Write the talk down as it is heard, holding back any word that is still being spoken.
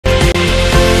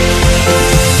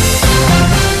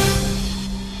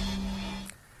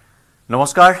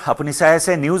নমস্কাৰ আপুনি চাই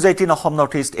আছে নিউজ 18 অসম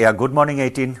নৰ্থ ইষ্ট এয়া গুড মৰ্নিং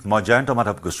 18 মই জয়ন্ত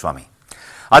মাধৱ গোস্বামী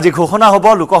আজি ঘোষণা হ'ব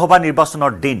লোকসভা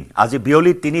নিৰ্বাচনৰ দিন আজি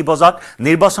বিয়লি 3 বজাত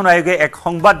নিৰ্বাচন আয়োগে এক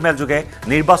সংবাদ মেলযোগে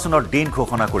নিৰ্বাচনৰ দিন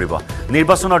ঘোষণা কৰিব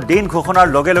নিৰ্বাচনৰ দিন ঘোষণাৰ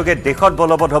লগে লগে দেশত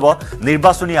বলবৎ হ'ব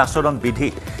নিৰ্বাচনী আচৰণ বিধি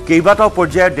কেইবাটাও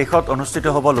পৰ্যায়ত দেশত অনুষ্ঠিত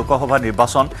হ'ব লোকসভা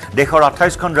নিৰ্বাচন দেশৰ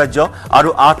 28খন ৰাজ্য আৰু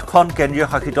 8খন কেন্দ্ৰীয়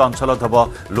শাসিত অঞ্চলত হ'ব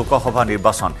লোকসভা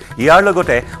নিৰ্বাচন ইয়াৰ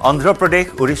লগতে অন্ধ্ৰপ্ৰদেশ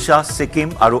উৰিষ্যা সিকিম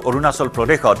আৰু অৰুণাচল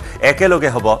প্ৰদেশত একেলগে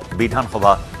হ'ব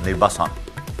বিধানসভা নিৰ্বাচন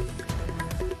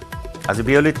আজি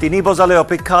বিয়লি 3 বজালৈ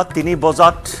অপেক্ষা 3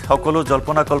 বজাত সকলো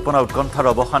জল্পনা কল্পনা উৎকণ্ঠাৰ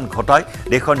অৱসান ঘটাই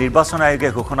দেশৰ নিৰ্বাচন আয়োগে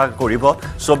ঘোষণা কৰিব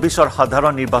 24ৰ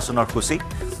সাধাৰণ নিৰ্বাচনৰ সূচী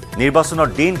নিৰ্বাচনৰ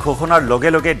দিন ঘোষণাৰ লগে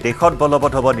লগে দেশত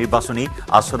বলবৎ হ'ব নিৰ্বাচনী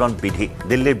আচৰণ বিধি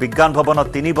দিল্লীৰ বিজ্ঞান ভৱনত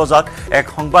 3 বজাত এক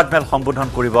সংবাদমেল সম্বোধন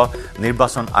কৰিব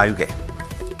নিৰ্বাচন আয়োগে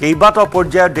কেইবাটাও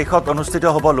পৰ্যায়ত দেশত অনুষ্ঠিত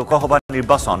হ'ব লোকসভা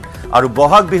নিৰ্বাচন আৰু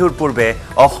বহাগ বিহুৰ পূৰ্বে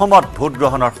অসমত ভোট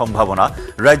গ্ৰহণৰ সম্ভাৱনা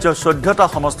ৰাজ্যৰ 14টা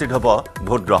সমষ্টিত হ'ব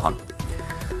ভোট গ্ৰহণ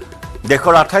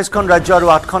দেশৰ 28খন ৰাজ্য আৰু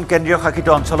 8খন কেন্দ্ৰীয় শাসিত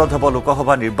অঞ্চলত হ'ব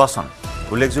লোকসভা নিৰ্বাচন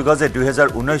উল্লেখযোগ্য যে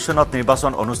 2019 চনত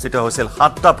নিৰ্বাচন অনুষ্ঠিত হৈছিল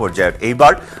 7টা পৰ্যায়ত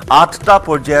এইবাৰ 8টা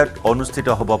পৰ্যায়ত অনুষ্ঠিত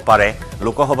হ'ব পাৰে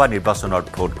লোকসভা নিৰ্বাচনৰ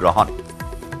ভোট গ্ৰহণ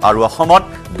আৰু অসমত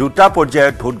 2টা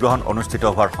পৰ্যায়ত ভোট গ্ৰহণ অনুষ্ঠিত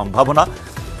হোৱাৰ সম্ভাৱনা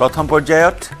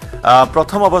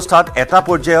প্ৰথম অৱস্থাত এটা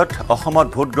পৰ্যায়ত অসমত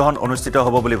ভোট গ্ৰহণ অনুষ্ঠিত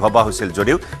হ'ব বুলি ভবা হৈছিল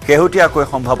যদিও শেহতীয়াকৈ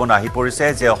সম্ভাৱনা আহি পৰিছে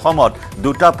যে অসমত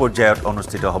 2টা পৰ্যায়ত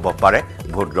অনুষ্ঠিত হ'ব পাৰে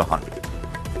ভোট গ্ৰহণ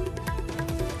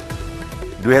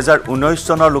 2019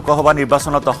 চনৰ লোকসভা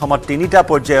নিৰ্বাচনত অসমত 3টা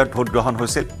পৰ্যায়ত ভোট গ্ৰহণ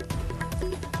হৈছিল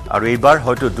আৰু এইবাৰ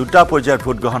হয়তো 2টা পৰ্যায়ত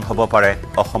ভোট গ্ৰহণ হ'ব পাৰে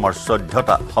অসমৰ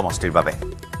 14টা সমষ্টিৰ বাবে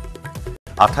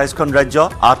 28খন ৰাজ্য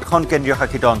 8খন কেন্দ্ৰীয়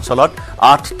শাসিত অঞ্চলত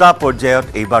 8টা পৰ্যায়ত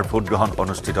এইবাৰ ভোট গ্ৰহণ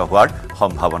অনুষ্ঠিত হোৱাৰ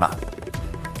সম্ভাৱনা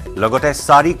লগতে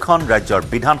 4খন ৰাজ্যৰ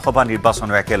বিধানসভা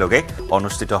নিৰ্বাচনো একেলগে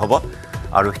অনুষ্ঠিত হ'ব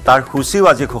আৰু তাৰ সূচীও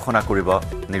আজি ঘোষণা কৰিব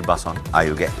নিৰ্বাচন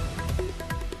আয়োগে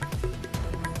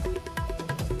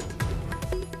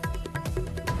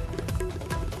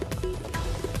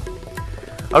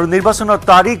আৰু নিৰ্বাচনৰ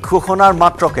তাৰিখ ঘোষণাৰ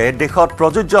মাত্ৰকে দেশত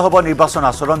প্ৰযোজ্য হ'ব নিৰ্বাচন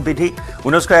আচৰণ বিধি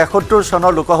 1971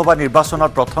 চনৰ লোকসভা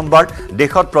নিৰ্বাচনত প্ৰথমবাৰ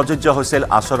দেশত প্ৰযোজ্য হৈছিল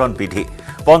আচৰণ বিধি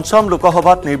পঞ্চম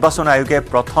লোকসভাত নিৰ্বাচন আয়োগে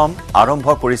প্ৰথম আৰম্ভ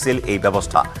কৰিছিল এই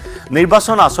ব্যৱস্থা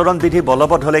নিৰ্বাচন আচৰণ বিধি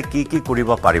বলবৎ হ'লে কি কৰিব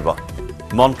পাৰিব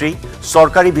মন্ত্ৰী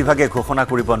চৰকাৰী বিভাগে ঘোষণা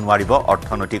কৰিব নোৱাৰিব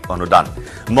অৰ্থনৈতিক অনুদান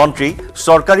মন্ত্ৰী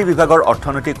চৰকাৰী বিভাগৰ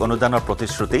অৰ্থনৈতিক অনুদানৰ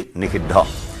প্ৰতিশ্ৰুতি নিষিদ্ধ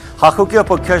শাসকীয়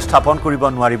পক্ষই স্থাপন কৰিব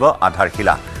নোৱাৰিব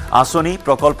আধাৰশিলা আঁচনি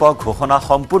প্ৰকল্প ঘোষণা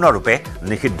সম্পূৰ্ণৰূপে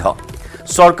নিষিদ্ধ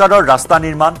চৰকাৰৰ ৰাস্তা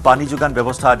নিৰ্মাণ পানী যোগান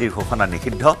ব্যৱস্থা আদিৰ ঘোষণা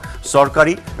নিষিদ্ধ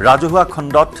চৰকাৰী ৰাজহুৱা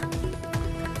খণ্ডত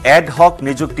এড হক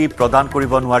নিযুক্তি প্ৰদান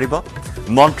কৰিব নোৱাৰিব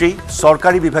মন্ত্ৰী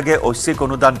চৰকাৰী বিভাগে ঐচ্ছিক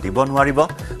অনুদান দিব নোৱাৰিব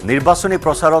নিৰ্বাচনী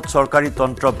প্ৰচাৰত চৰকাৰী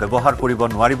তন্ত্ৰ ব্যৱহাৰ কৰিব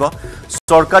নোৱাৰিব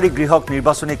চৰকাৰী গৃহক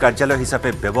নিৰ্বাচনী কাৰ্যালয় হিচাপে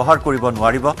ব্যৱহাৰ কৰিব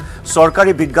নোৱাৰিব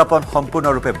চৰকাৰী বিজ্ঞাপন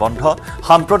সম্পূৰ্ণৰূপে বন্ধ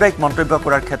সাম্প্ৰদায়িক মন্তব্য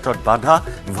কৰাৰ ক্ষেত্ৰত বাধা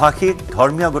ভাষিক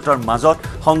ধৰ্মীয় গোটৰ মাজত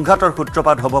সংঘাতৰ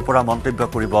সূত্ৰপাত হ'ব পৰা মন্তব্য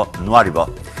কৰিব নোৱাৰিব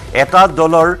এটা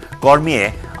দলৰ কৰ্মীয়ে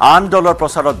আন দলৰ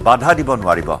প্ৰচাৰত বাধা দিব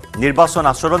নোৱাৰিব নিৰ্বাচন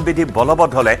আচৰণ বিধি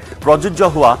বলবৎ হ'লে প্ৰযোজ্য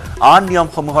হোৱা আন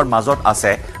নিয়মসমূহৰ মাজত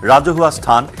আছে ৰাজহুৱা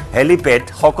স্থান হেলিপেড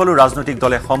সকলো ৰাজনৈতিক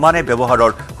দলে সমানে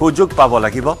ব্যৱহাৰৰ সুযোগ পাব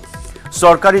লাগিব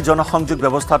চৰকাৰী জনসংযোগ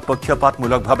ব্যৱস্থাত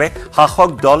পক্ষপাতমূলকভাৱে শাসক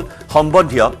দল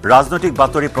সম্বন্ধীয় ৰাজনৈতিক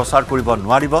বাতৰি প্ৰচাৰ কৰিব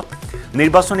নোৱাৰিব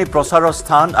নিৰ্বাচনী প্ৰচাৰৰ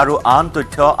স্থান আৰু আন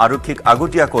তথ্য আৰক্ষীক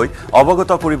আগতীয়াকৈ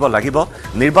অৱগত কৰিব লাগিব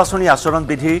নিৰ্বাচনী আচৰণ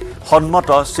বিধিৰ সন্মত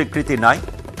স্বীকৃতি নাই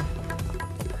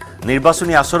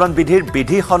নিৰ্বাচনী আচৰণ বিধিৰ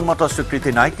বিধিসন্মত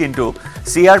স্বীকৃতি নাই কিন্তু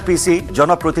চিআৰপিচি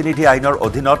জনপ্ৰতিনিধি আইনৰ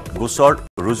অধীনত গোচৰ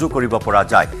ৰুজু কৰিব পৰা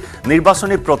যায়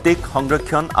নিৰ্বাচনী প্ৰতীক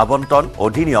সংৰক্ষণ আবণ্টন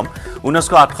অধিনিয়ম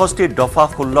 1968 দফা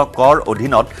 16 কৰ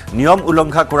অধীনত নিয়ম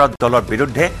উলংঘা কৰা দলৰ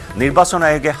বিৰুদ্ধে নিৰ্বাচন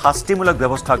আয়োগে শাস্তিমূলক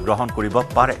ব্যৱস্থা গ্ৰহণ কৰিব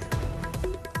পাৰে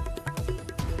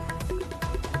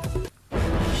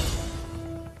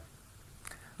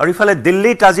আৰু ইফালে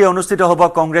দিল্লীত আজি অনুষ্ঠিত হ'ব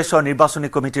কংগ্ৰেছৰ নিৰ্বাচনী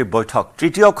কমিটিৰ বৈঠক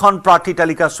তৃতীয়খন প্ৰাৰ্থী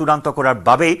তালিকা চূড়ান্ত কৰাৰ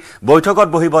বাবেই বৈঠকত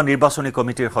বহিব নিৰ্বাচনী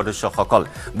কমিটিৰ সদস্যসকল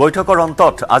বৈঠকৰ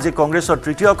অন্তত আজি কংগ্ৰেছৰ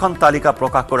তৃতীয়খন তালিকা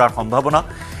প্ৰকাশ কৰাৰ সম্ভাৱনা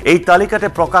এই তালিকাতে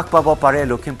প্ৰকাশ পাব পাৰে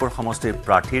লখিমপুৰ সমষ্টিৰ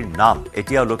প্ৰাৰ্থীৰ নাম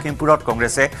এতিয়া লখিমপুৰত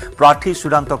কংগ্ৰেছে প্ৰাৰ্থী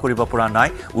চূড়ান্ত কৰিব পৰা নাই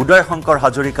উদয় শংকৰ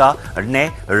হাজৰিকা নে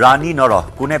ৰাণী নৰহ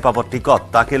কোনে পাব টিকট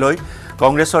তাকে লৈ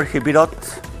কংগ্ৰেছৰ শিবিৰত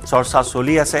চৰ্চা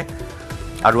চলি আছে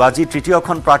আৰু আজি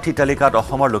তৃতীয়খন প্ৰাৰ্থী তালিকাত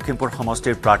অসমৰ লখিমপুৰ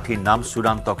সমষ্টিৰ প্ৰাৰ্থীৰ নাম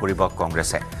চূড়ান্ত কৰিব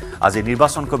কংগ্ৰেছে আজি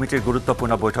নিৰ্বাচন কমিটিৰ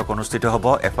গুৰুত্বপূৰ্ণ বৈঠক অনুষ্ঠিত হ'ব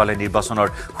এফালে নিৰ্বাচনৰ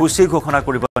সূচী ঘোষণা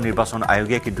কৰিব নিৰ্বাচন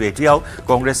আয়োগে কিন্তু এতিয়াও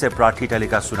কংগ্ৰেছে প্ৰাৰ্থী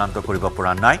তালিকা চূড়ান্ত কৰিব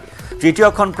পৰা নাই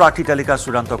তৃতীয়খন প্ৰাৰ্থী তালিকা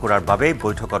চূড়ান্ত কৰাৰ বাবে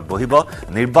বৈঠকত বহিব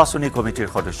নিৰ্বাচনী কমিটিৰ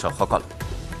সদস্যসকল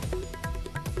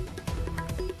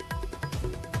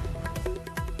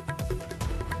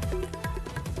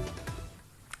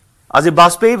আজি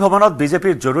বাজপেয়ী ভৱনত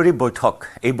বিজেপিৰ জৰুৰী বৈঠক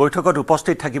এই বৈঠকত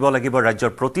উপস্থিত থাকিব লাগিব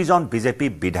ৰাজ্যৰ প্ৰতিজন বিজেপি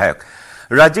বিধায়ক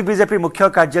ৰাজ্যিক বিজেপিৰ মুখ্য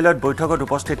কাৰ্যালয়ত বৈঠকত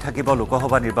উপস্থিত থাকিব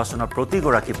লোকসভা নিৰ্বাচনৰ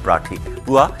প্ৰতিগৰাকী প্ৰাৰ্থী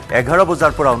পুৱা 11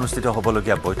 বজাৰ পৰা অনুষ্ঠিত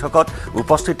হ'বলগীয়া বৈঠকত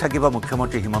উপস্থিত থাকিব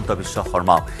মুখ্যমন্ত্ৰী হিমন্ত বিশ্ব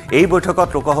শৰ্মা এই বৈঠকত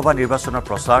লোকসভা নিৰ্বাচনৰ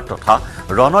প্ৰচাৰ তথা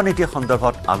ৰণনীতি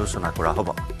সন্দৰ্ভত আলোচনা কৰা হ'ব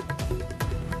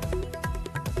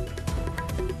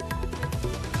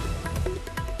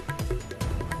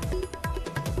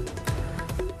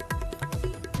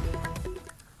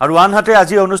আৰু আনহাতে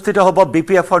আজি অনুষ্ঠিত হ'ব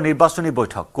বিপিএফৰ নিৰ্বাচনী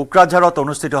বৈঠক কোকৰাঝাৰত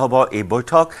অনুষ্ঠিত হ'ব এই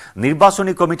বৈঠক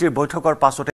নিৰ্বাচনী কমিটিৰ বৈঠকৰ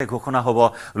পাছতে ঘোষণা হ'ব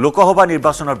লোকসভা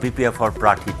নিৰ্বাচনৰ বিপিএফৰ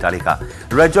প্ৰাৰ্থী তালিকা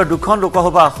ৰাজ্যৰ দুখন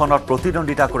লোকসভা আসনত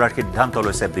প্ৰতিদ্বন্দ্বিতা কৰাৰ সিদ্ধান্ত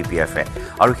লৈছে বিপিএফে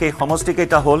আৰু সেই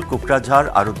সমষ্টিকেইটা হ'ল কোকৰাঝাৰ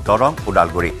আৰু দৰং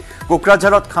ওদালগুৰি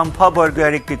কোকৰাঝাৰত খাম্ফা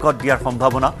বৰগয়াৰীক টিকট দিয়াৰ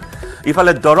সম্ভাৱনা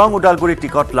ইফালে দৰং ওদালগুৰি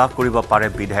টিকট লাভ কৰিব পাৰে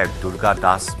বিধায়ক দুৰ্গা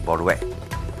দাস বৰুৱাই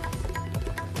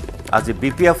আজি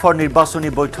বিপিএফৰ নিৰ্বাচনী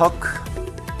বৈঠক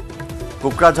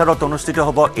কোকৰাঝাৰত অনুষ্ঠিত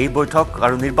হ'ব এই বৈঠক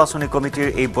আৰু নিৰ্বাচনী কমিটিৰ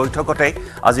এই বৈঠকতে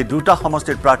আজি দুটা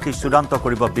সমষ্টিৰ প্ৰাৰ্থী চূড়ান্ত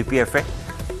কৰিব বিপিএফে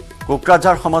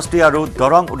কোকৰাঝাৰ সমষ্টি আৰু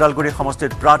দৰং ওদালগুৰি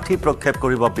সমষ্টিৰ প্ৰাৰ্থী প্ৰক্ষেপ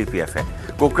কৰিব বিপিএফে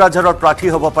কোকৰাঝাৰৰ প্ৰাৰ্থী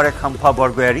হ'ব পাৰে খাম্ফা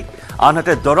বৰগয়াৰী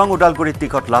আনহাতে দৰং ওদালগুৰিৰ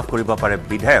টিকট লাভ কৰিব পাৰে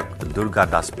বিধায়ক দুৰ্গা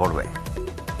দাস বৰুৱাই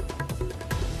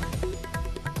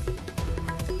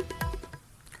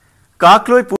কাক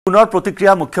লৈ পুনৰ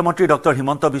প্ৰতিক্ৰিয়া মুখ্যমন্ত্ৰী ডক্টৰ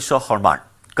হিমন্ত বিশ্ব শৰ্মাৰ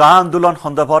কা আন্দোলন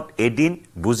সন্দৰ্ভত এদিন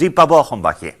বুজি পাব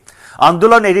অসমবাসীয়ে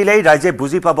আন্দোলন এৰিলেই ৰাইজে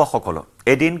বুজি পাব সকলো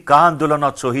এদিন কা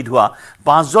আন্দোলনত শহীদ হোৱা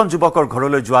 5 জন যুৱকৰ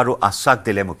ঘৰলৈ যোৱাৰো আশ্বাস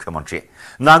দিলে মুখ্যমন্ত্ৰীয়ে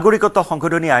নাগৰিকত্ব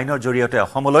সংশোধনী আইনৰ জৰিয়তে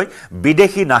অসমলৈ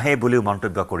বিদেশী নাহে বুলিও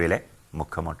মন্তব্য কৰিলে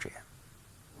মুখ্যমন্ত্ৰীয়ে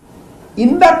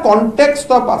In the context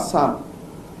of Assam,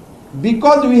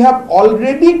 because we have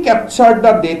already captured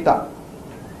the data,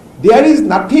 there is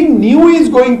nothing new is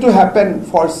going to happen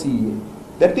for CA.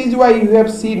 That is why you have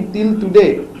seen till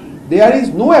today, there is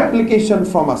no application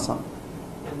from Assam.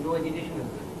 No agitation?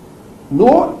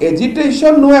 No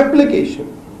agitation, no application.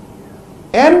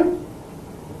 And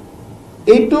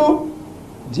eto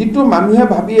jitu manuhe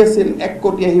bhabi asil 1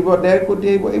 koti ahibo 1.5 koti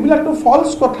ahibo ebila to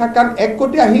false kotha kan 1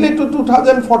 koti ahile to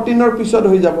 2014 or pisod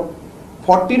hoi jabo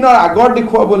 14 or agor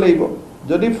dekhuabo laibo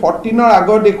jodi 14 or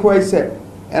agor dekhuaise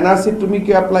NRC tumi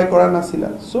ki apply kora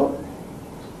nasila so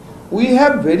we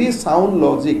have very sound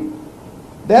logic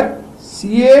that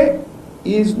CA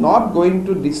is not going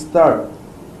to disturb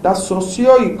the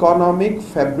socio-economic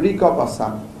fabric of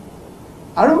Assam.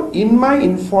 In my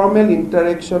informal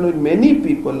interaction with many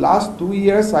people, last 2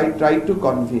 years I tried to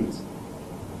convince.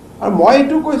 And moi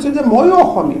etu koise je moyo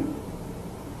Assamia.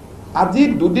 Aji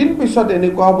dudin pisot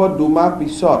eneko hobo 2 মাহ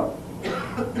pisot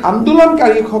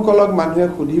আন্দোলনকাৰী সকলক মানুহে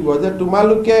খুধিব যে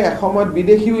তোমালোকে এসময়ত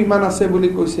বিদেশীও ইমান আছে বুলি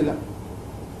কৈছিলা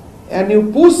and you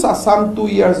push Assam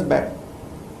 2 years back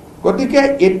গতিকে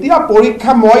এতিয়া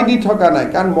পৰীক্ষা মই দি থকা নাই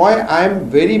কাৰণ মই I am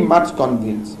very much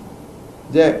convinced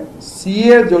যে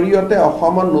CA জৰিয়তে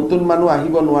অসমৰ নতুন মানুহ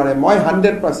আহিব নোৱাৰে মই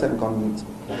 100% convinced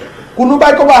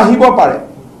কোনোবাই কবা আহিব পাৰে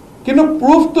কিন্তু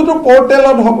proof to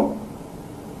portalত হ'ব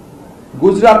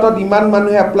গুজৰাটত ইমান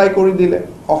মানুহে এপ্লাই কৰি দিলে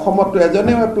অসমত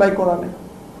এজনেও এপ্লাই কৰা নাই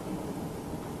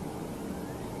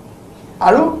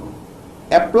আৰু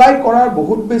এপ্লাই কৰাৰ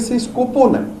বহুত বেছি স্কোপো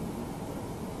নাই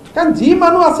কাৰণ যি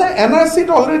মানুহ আছে NRC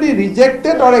অলৰেডি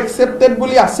ৰিজেক্টেড অৰ একসেপ্টেড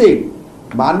বুলি আছে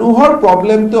মানুহৰ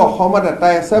প্ৰবলেমটো অসমত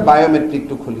এটাই আছে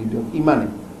বায়োমেট্ৰিকটো খুলি দিও ইমানে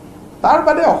তাৰ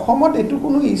বাদে অসমত এটো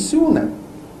কোনো ইস্যু নাই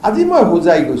আজি মই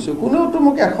বুজাই গৈছো কোনেওটো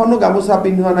মোক এখনো গামোচা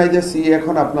পিন্ধোৱা নাই যে CA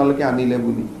এখন আপোনালোকে আনিলে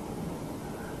বুলি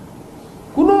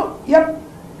কোনো ইয়াত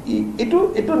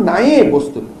এটো নাইয়ে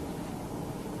বস্তু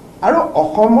আৰু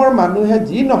অসমৰ মানুহে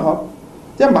যি নহক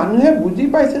যে মানুহে বুজি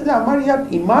পাইছে যে আমাৰ ইয়াত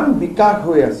ইমান বিকাশ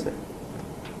হৈ আছে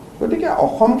গতিকে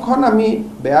অসমখন আমি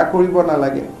বেয়া কৰিব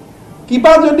নালাগে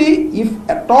কিবা যদি if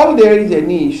at all there is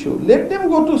any issue let them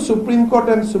go to Supreme Court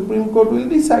and Supreme Court will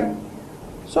decide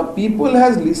so people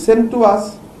has listened to us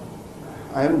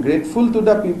I am grateful to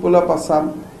the people of Assam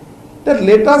that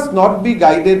let us not be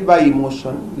guided by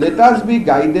emotion let us be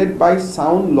guided by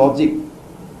sound logic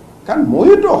kan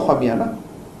moyo to Assamia na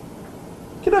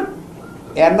kina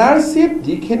NRC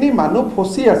jikhini manu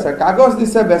phosi ase kagos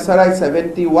dise besarai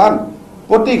 71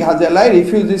 Potik Hajalai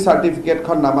refugee certificate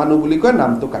khon namanu buli koi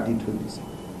naam to kati thoi dise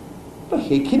to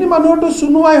hekhini manor to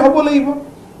sunuai hobo laibo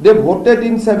they voted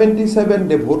in 77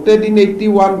 they voted in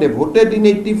 81 they voted in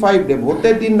 85 they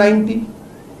voted in 90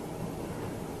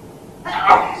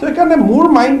 so ekane mur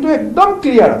mind to ekdom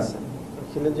clear ase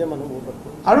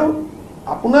aru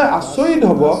আপোনাৰ আচৰিত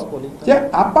হ'ব যে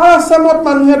upper আসামত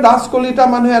মানুহে দাস কলিতা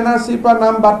মানুহে NRC পৰা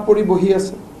নাম বাদ পৰি বহি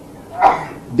আছে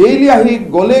ডেইলি আহি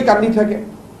গলে কান্দি থাকে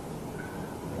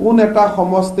কোন এটা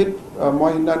সমষ্টিত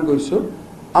মই হিন্দান গৈছো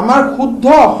আমাৰ শুদ্ধ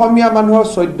অসমীয়া মানুহৰ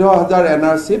 14,000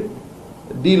 এনআৰচিত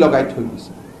দি লগাই থৈ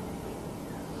দিছে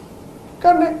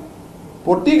কাৰণে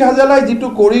প্ৰতীক হাজেলাই যিটো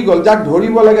কৰি গ'ল যাক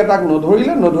ধৰিব লাগে তাক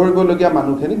নধৰিবলগীয়া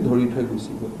মানুহখিনিক ধৰি থৈ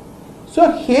গুচি গ'ল সো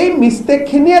সেই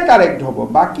মিষ্টেকখিনিয়ে কাৰেক্ট হ'ব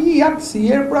বাকী ইয়াত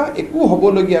চিএৰ পৰা একো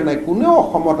হ'বলগীয়া নাই কোনেও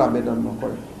অসমত আবেদন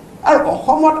নকৰে আৰু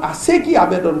অসমত আছে কি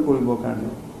আবেদন কৰিবৰ কাৰণে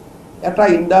এটা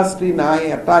ইণ্ডাষ্ট্ৰি নাই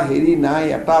এটা হেৰি নাই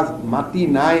এটা মাটি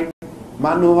নাই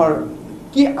মানুহৰ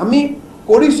কি আমি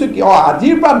কৰিছো কি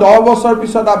আজিৰ পৰা 10 বছৰ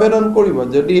পিছত আবেদন কৰিব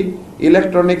যদি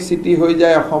ইলেক্ট্ৰনিক সিটি হৈ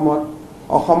যায়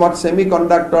অসমত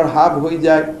সেমিকন্ডাক্টৰ হাব হৈ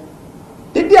যায়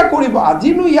তেতিয়া কৰিব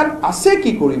আজিনো ইয়াত আছে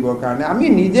কি কৰিবৰ কাৰণে আমি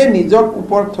নিজে নিজক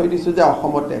ওপৰত থৈ দিছো যে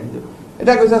অসমতে আহিব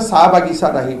এটা কৈছে চাহ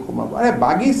বাগিচাত আহি সোমাব আৰে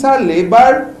বাগিচাৰ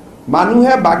লেবাৰ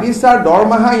মানুহে বাগিচাৰ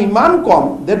দৰমহা ইমান কম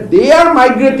যে দে আৰ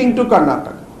মাইগ্ৰেটিং টু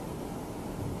কৰ্ণাটক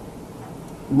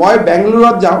মই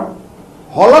বেংগলুৰুত যাওঁ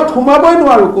হলত সোমাবই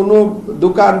নোৱাৰো কোনো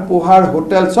দোকান পোহাৰ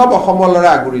হোটেল সব অসমলৰে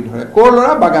আগুৰি ধৰে কোৰ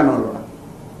লৰা বাগানৰ লৰা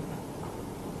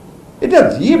এটা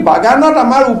যি বাগানত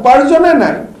আমাৰ উপাৰ্জনে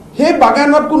নাই সেই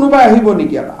বাগানত কোনোবা আহিব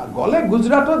নেকি গলে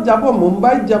গুজৰাটত যাব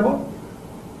মুম্বাইত যাব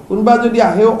কোনোবা যদি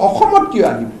আহে অসমত কিয়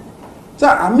আহিব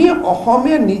আমি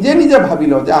অসমে নিজে নিজে ভাবি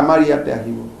লওঁ যে আমাৰ ইয়াতে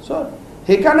আহিব সো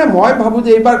সেইকাৰণে মই ভাবো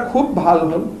যে এইবাৰ খুব ভাল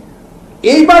হ'ল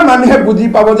এইবাৰ মানুহে বুজি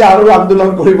পাব যে আৰু আন্দোলন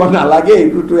কৰিব নালাগে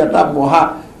এইটো এটা মহা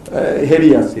হেৰি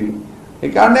আছিল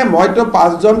সেইকাৰণে মইতো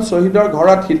 5 জন শহীদৰ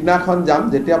ঘৰত সিদিনাখন যাম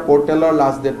যেতিয়া পোৰ্টেলৰ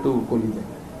লাষ্ট ডেটটো উকলিব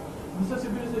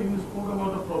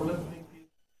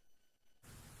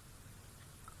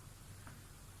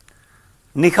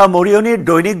নিশা মৰিয়নিৰ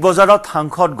দৈনিক বজাৰত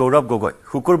সাংসদ গৌৰৱ গগৈ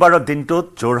শুকুৰবাৰৰ দিনটোত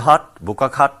যোৰহাট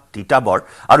বোকাখাট তিতাবৰ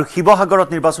আৰু শিৱসাগৰত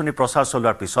নিৰ্বাচনী প্ৰচাৰ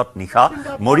চলোৱাৰ পিছত নিশা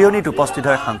মৰিয়নিত উপস্থিত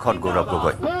হয় সাংসদ গৌৰৱ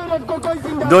গগৈ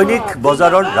দৈনিক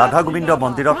বজাৰৰ ৰাধা গোবিন্দ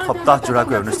মন্দিৰত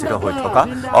সপ্তাহজোৰাকৈ অনুষ্ঠিত হৈ থকা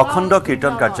অখণ্ড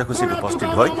কীৰ্তন কাৰ্যসূচীত উপস্থিত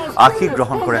হৈ আশীষ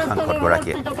গ্ৰহণ কৰে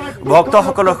সাংসদগৰাকীয়ে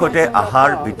ভক্তসকলৰ সৈতে আহাৰ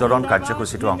বিতৰণ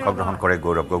কাৰ্যসূচীটো অংশগ্ৰহণ কৰে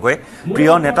গৌৰৱ গগৈ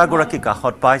প্ৰিয় নেতাগৰাকী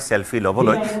কাষত পাই সেলফি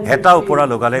ল'বলৈ হেতা ওপৰা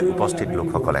লগালে উপস্থিত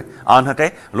লোকসকলে আনহাতে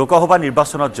লোকসভা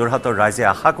নিৰ্বাচনত যোৰহাটৰ ৰাইজে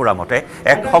আশা কৰা মতে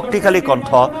এক শক্তিশালী কণ্ঠ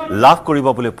লাভ কৰিব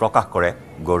বুলি প্ৰকাশ কৰে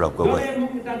গৌৰৱ গগৈ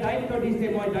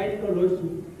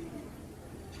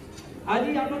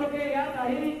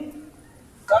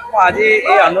আজি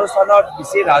এই অনুষ্ঠানত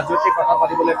বেছি ৰাজনৈতিক কথা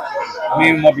পাতিবলৈ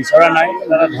মই বিচৰা নাই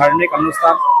এটা ধাৰ্মিক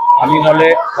অনুষ্ঠান আমি হলে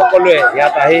সকলোৱে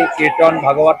ইয়াত আহি কীৰ্তন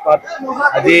ভাগৱত পাঠ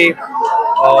আজি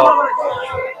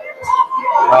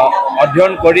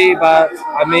অধ্যয়ন কৰি বা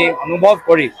আমি অনুভৱ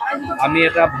কৰি আমি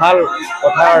এটা ভাল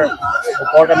কথাৰ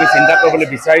ওপৰত আমি চিন্তা কৰিবলৈ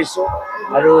বিচাৰিছোঁ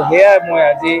আৰু সেয়াই মই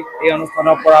আজি এই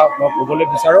অনুষ্ঠানৰ পৰা মই ক'বলৈ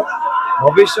বিচাৰোঁ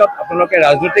ভৱিষ্যত আপোনালোকে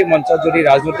ৰাজনৈতিক মঞ্চত যদি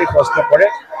ৰাজনৈতিক প্ৰশ্ন কৰে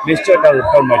নিশ্চয় তাৰ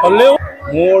উত্তৰ মই হ'লেও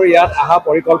মোৰ ইয়াত অহা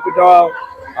পৰিকল্পিত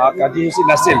কাৰ্যসূচী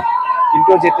নাছিল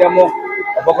কিন্তু যেতিয়া মোক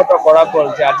অৱগত কৰা গ'ল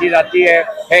যে আজি ৰাতি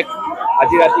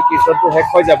কীৰ্তনটো শেষ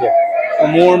হৈ যাব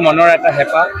মোৰ মনৰ এটা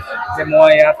হেঁপাহ যে মই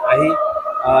ইয়াত আহি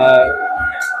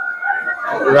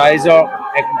ৰাইজক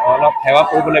অলপ সেৱা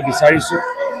কৰিবলৈ বিচাৰিছোঁ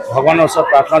ভগৱানৰ ওচৰত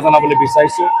প্ৰাৰ্থনা জনাবলৈ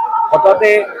বিচাৰিছোঁ হঠাতে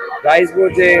ৰাইজবোৰ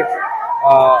যে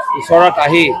ওচৰত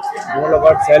আহি মোৰ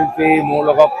লগত সেলফি মোৰ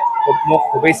লগত মোক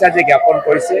শুভেচ্ছা যে জ্ঞাপন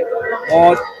কৰিছে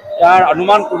মই তাৰ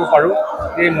অনুমান কৰিব পাৰোঁ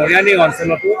যে মৰিয়নি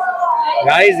অঞ্চলতো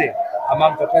ৰাইজে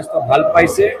আমাক যথেষ্ট ভাল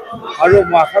পাইছে আৰু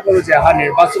মই আশা কৰোঁ যে অহা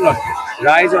নিৰ্বাচনত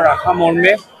ৰাইজৰ আশা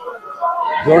মৰ্মে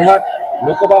যোৰহাট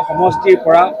লোকসভা সমষ্টিৰ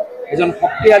পৰা এজন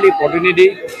শক্তিশালী প্ৰতিনিধি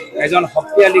এজন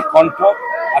শক্তিশালী কণ্ঠ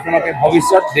আপোনালোকে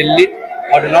ভৱিষ্যত দিল্লীত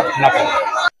সদনত নাপাব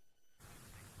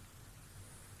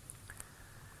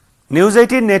News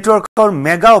 18 নেটৱৰ্কৰ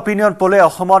মেগা অপিনিয়ন পোলে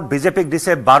অসমত বিজেপিক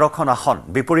দিছে 12খন আসন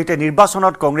বিপৰীতে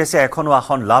নিৰ্বাচনত কংগ্ৰেছে এখনো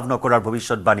আসন লাভ নকৰাৰ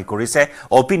ভৱিষ্যৎবাণী কৰিছে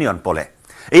অপিনিয়ন পোলে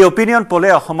এই অপিনিয়ন পোলে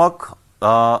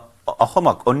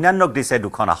অসমক অন্যান্যক দিছে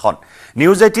 2খন আসন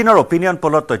নিউজ 18ৰ অপিনিয়ন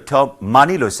পোলৰ তথ্য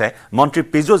মানি লৈছে মন্ত্ৰী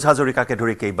পীযুষ হাজৰিকাকে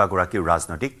ধৰি কেইবাগৰাকী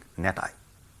ৰাজনৈতিক নেতাই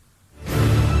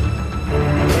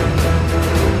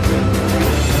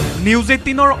নিউজ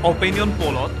 18ৰ অপিনিয়ন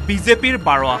পোলত বিজেপিৰ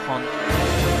 12 আসন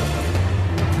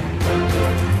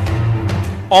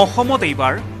অসমত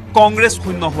এইবাৰ কংগ্ৰেছ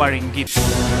শূন্য হোৱাৰ ইংগিত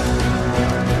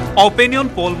অপিনিয়ন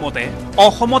পোল মতে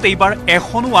অসমত এইবাৰ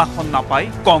এখনো আসন নাপায়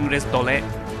কংগ্ৰেছ দলে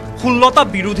 16টা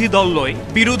বিৰোধী দল লৈ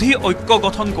বিৰোধী ঐক্য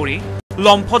গঠন কৰি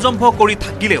লম্ফজম্ফ কৰি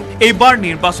থাকিলেও এইবাৰ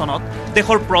নিৰ্বাচনত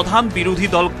দেশৰ প্ৰধান বিৰোধী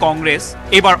দল কংগ্ৰেছ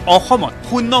এইবাৰ অসমত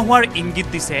শূন্য হোৱাৰ ইংগিত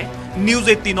দিছে নিউজ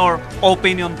 18ৰ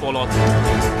অপিনিয়ন পোলত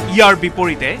ইয়াৰ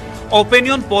বিপৰীতে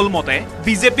অপিনিয়ন পোল মতে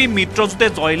বিজেপি মিত্ৰজোঁটে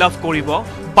জয়লাভ কৰিব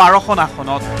 12খন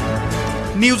আসনত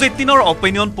নিউজ 18ৰ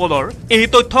অপিনিয়ন পোলৰ এই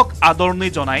তথ্যক আদৰণি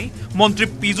জনাই মন্ত্ৰী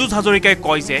পীযুষ হাজৰিকাই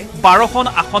কয় যে 12খন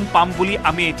আসন পাম বুলি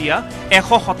আমি এতিয়া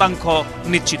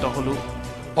 100% নিশ্চিত হলো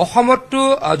অসমতো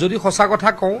যদি সঁচা কথা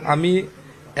কওঁ আমি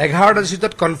 11টা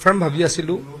সিটত কনফার্ম ভাবি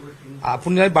আছিলো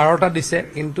আপুনি 12টা দিছে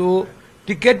কিন্তু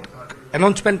টিকেট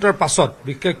এনাউন্সমেন্টৰ পাছত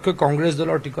বিশেষকৈ কংগ্ৰেছ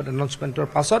দলৰ টিকেট এনাউন্সমেন্টৰ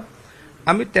পাছত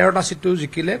আমি 13টা সিটটো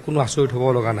জিকিলে কোনো আচৰিত হ'ব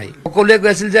লগা নাই সকলোৱে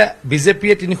কৈছিল যে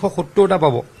বিজেপিয়ে 370টা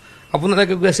পাব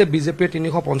আপোনালোকে কৈছে বিজেপিয়ে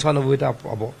 395টা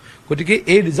পাব গতিকে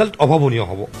এই ৰিজাল্ট অভাৱনীয়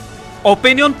হ'ব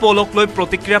অপিনিয়ন পোলক লৈ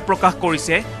প্ৰতিক্ৰিয়া প্ৰকাশ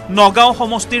কৰিছে নগাঁও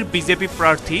সমষ্টিৰ বিজেপি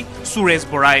প্ৰাৰ্থী সুৰেশ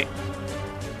বৰাই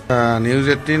নিউজ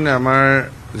 18 আমাৰ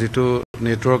যেটো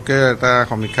নেটৱৰ্কে এটা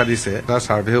সমীক্ষা দিছে এটা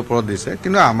সাৰ্ভে ওপৰত দিছে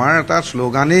কিন্তু আমাৰ এটা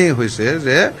স্লোগানেই হৈছে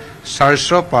যে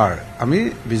 400 পাৰ আমি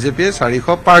বিজেপিয়ে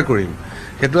 400 পাৰ কৰিম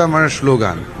হেতু আমাৰ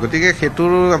স্লোগান গতিকে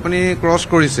হেতুৰ আপুনি ক্ৰস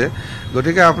কৰিছে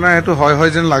গতিকে আপোনাৰ হেতু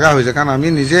হয় যেন লাগা হৈছে কাৰণ আমি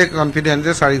নিজে কনফিডেন্ট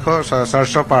যে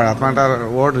 400 পাৰ আপোনাৰ এটা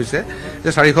ওয়াৰ্ড হৈছে যে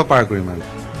 400 পাৰ কৰিম আমি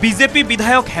বিজেপি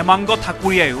বিধায়ক হেমাংগ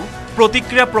ঠাকুৰীয়ায়ো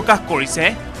প্ৰতিক্ৰিয়া প্ৰকাশ কৰিছে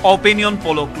অপিনিয়ন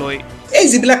পোলক লৈ এই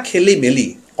যিবিলাক খেলি মেলি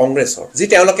কংগ্ৰেছৰ যি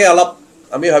তেওঁলোকে অলপ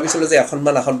আমি ভাবিছিলো যে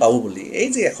এখনমান আসন পাব বুলি এই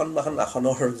যে এখনমান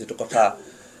আসনৰ যেটো কথা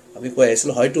আমি কৈ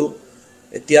আহিছিলো হয়তো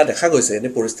এতিয়া দেখা গৈছে এনে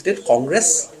পৰিস্থিতিত কংগ্ৰেছ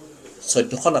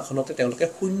 14খন আসনতে তেওঁলোকে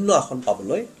 0 আসন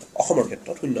পাবলৈ অসমৰ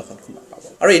ক্ষেত্ৰত 0 আসন পাব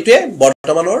আৰু এটোৱে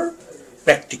বৰ্তমানৰ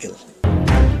প্ৰেক্টিকেল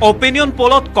অপিনিয়ন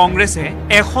পোলত কংগ্ৰেছে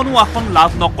এখনো আসন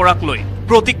লাভ নকৰাক লৈ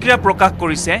প্ৰতিক্ৰিয়া প্ৰকাশ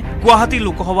কৰিছে গুৱাহাটী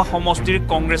লোকসভা সমষ্টিৰ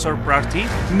কংগ্ৰেছৰ প্ৰাৰ্থী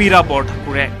মীৰা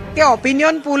বৰঠাকুৰে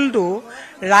অপিনিয়ন পোলটো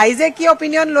ৰাইজে কি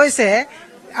অপিনিয়ন লৈছে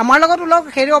আমাৰ লগত ওলক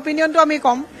সেই অপিনিয়নটো আমি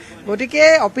কম গতিকে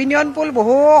অপিনিয়ন পোল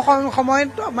বহু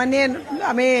সময়ত মানে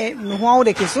আমি নোহোৱাও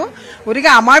দেখিছো গতিকে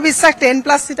আমাৰ বিশ্বাস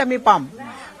 10+ সিট আমি পাম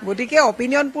গতিকে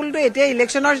অপিনিয়ন পোলটো এতিয়া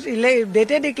ইলেকশ্যনৰ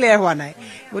ডেটে ডিক্লেয়াৰ হোৱা নাই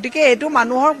গতিকে এটো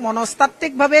মানুহৰ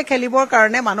মনস্তাত্ত্বিকভাৱে খেলিবৰ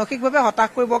কাৰণে মানসিকভাৱে হতাশ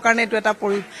কৰিবৰ কাৰণে এটো এটা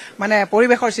মানে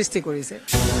পৰিবেশৰ সৃষ্টি কৰিছে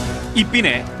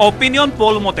ইপিনে অপিনিয়ন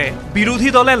পোল মতে বিৰোধী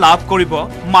দলে লাভ কৰিব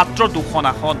মাত্ৰ 2খন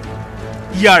আসন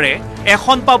ইয়াৰে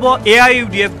এখন পাব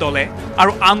AIUDF দলে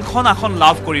আৰু আনখন আসন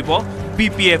লাভ কৰিব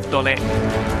BPF দলে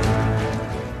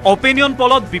অপিনিয়ন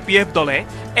পোলত BPF দলে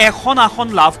এখন আসন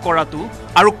লাভ কৰাটো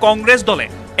আৰু কংগ্ৰেছ দলে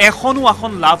এখনো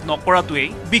আসন লাভ নকৰাটোৱে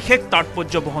বিশেষ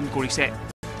তাৎপৰ্য বহন কৰিছে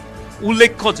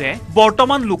উল্লেখ্য যে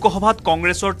বৰ্তমান লোকসভাত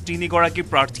কংগ্ৰেছৰ 3 গৰাকী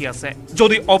প্ৰাৰ্থী আছে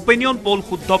যদি অপিনিয়ন পোল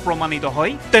শুদ্ধ প্ৰমাণিত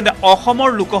হয় তেন্তে অসমৰ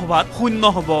লোকসভাত 0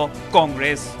 হ'ব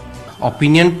কংগ্ৰেছ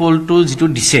অপিনিয়ন পোলটো যেটো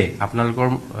দিছে আপোনালোকৰ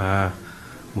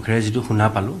মুখেৰে যেটো শুনা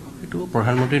পালো এটো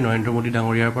প্ৰধানমন্ত্ৰী নৰেন্দ্ৰ মোদী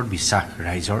ডাঙৰীয়াৰ ওপৰত বিশ্বাস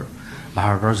ৰাইজৰ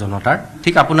ভাৰতৰ জনতাৰ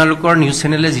ঠিক আপোনালোকৰ নিউজ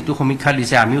চেনেলে যেটো সমীক্ষা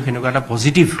দিছে আমিও হেনেকুৱা এটা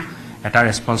পজিটিভ এটা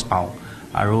ৰেসপন্স পাও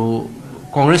আৰু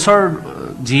কংগ্ৰেছৰ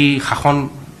যি শাসন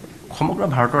সমগ্ৰ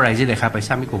ভাৰতৰ ৰাইজে দেখা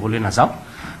পাইছে আমি কবলৈ নাযাও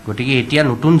গতিকে এতিয়া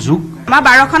নতুন যুগ আমাৰ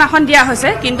 12খন আসন দিয়া হৈছে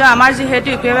কিন্তু আমাৰ যেহেতু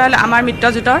ইকুৱেল আমাৰ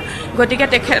মিত্ৰজোঁটৰ গতিকে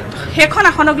সেইখন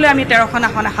আসনক লৈ আমি 13খন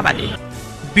আসন আশাবাদী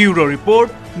bureau report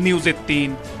news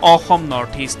 18 Assam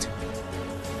north east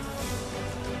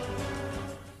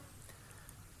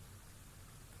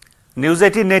news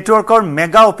 18 নেটৱৰ্কৰ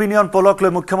মেগা অপিনিয়ন পোলক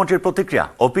লৈ মুখ্যমন্ত্ৰীৰ প্ৰতিক্ৰিয়া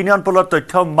অপিনিয়ন পোলৰ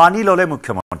তথ্য মানি ললে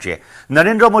মুখ্যমন্ত্ৰীয়ে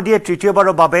নৰেন্দ্ৰ মোদীয়ে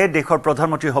তৃতীয়বাৰৰ বাবে দেশৰ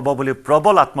প্ৰধানমন্ত্ৰী হ'ব বুলি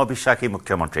প্ৰবল আত্মবিশ্বাসী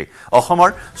মুখ্যমন্ত্ৰী অসমৰ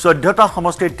 14টা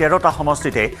সমষ্টিৰ 13টা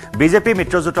সমষ্টিতে বিজেপি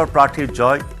মিত্ৰজোঁটৰ প্ৰাৰ্থীৰ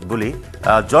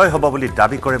জয় হ'ব বুলি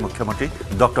দাবী কৰে মুখ্যমন্ত্ৰী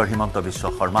ডক্টৰ হিমন্ত বিশ্ব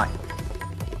শৰ্মাই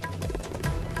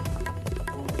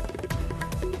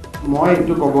মই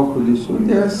এটো ক'ব খুজিছো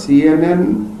যে CNN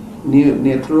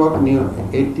নেটৱৰ্ক নিউজ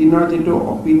 18 যেটো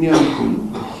অপিনিয়ন পোল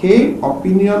সেই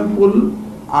অপিনিয়ন পোল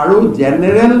আৰু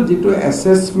জেনাৰেল যেটো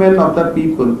assessment of the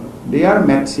people they R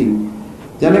matching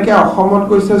যেনেকৈ অসমত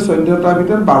কৈছে 14টা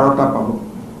ভিতৰত 12টা পাব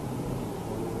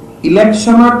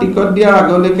ইলেকশ্যনৰ টিকট দিয়াৰ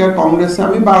আগলৈকে কংগ্ৰেছে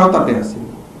আমি 12টাতে আছিল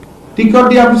টিকট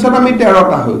দিয়াৰ পিছত আমি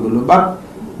 13টা হৈ গলো বাট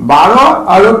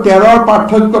 12 আৰু 13ৰ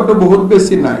পাৰ্থক্যটো বহুত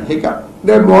বেছি নাই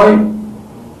সেইকাৰণে মই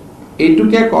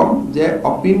এইটোকে কম যে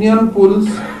অপিনিয়ন পোলছ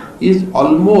is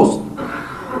almost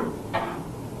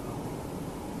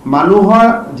মানুহৰ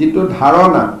যেটো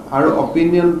ধাৰণা আৰু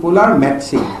অপিনিয়ন পোলাৰ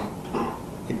ম্যাচিং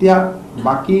এতিয়া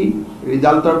বাকি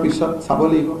ৰিজাল্টৰ পিছত চাব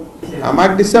লাগিব আমাক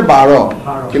দিছে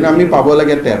 12 কিন্তু আমি পাব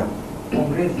লাগে 13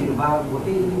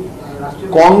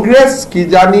 কংগ্ৰেছ কি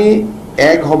জানি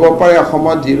 1 হ'ব পাৰে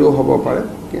অসমত 0 হ'ব পাৰে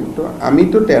কিন্তু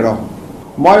আমিতো 13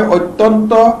 মই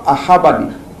অত্যন্ত আশাবাদী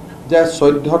যে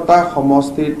 14টা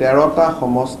সমষ্টিৰ 13টা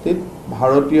সমষ্টিত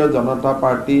ভাৰতীয় জনতা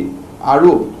পাৰ্টি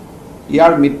আৰু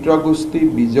ইয়াৰ মিত্ৰগোষ্ঠী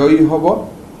বিজয়ী হ'ব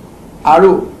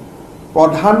আৰু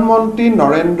প্ৰধানমন্ত্ৰী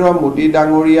নৰেন্দ্ৰ মোদী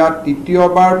ডাঙৰীয়া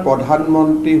তৃতীয়বাৰ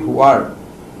প্ৰধানমন্ত্ৰী হোৱাৰ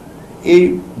এই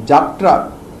যাত্ৰাত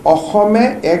অসমে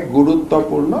এক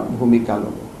গুৰুত্বপূৰ্ণ ভূমিকা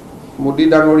ল'ব মোদী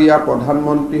ডাঙৰীয়া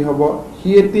প্ৰধানমন্ত্ৰী হ'ব হি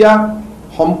এতিয়া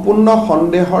সম্পূৰ্ণ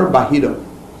সন্দেহৰ বাহিৰত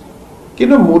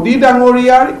কিন্তু মোদী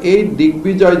ডাঙৰীয়াৰ এই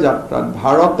দিগ্বিজয় যাত্ৰাত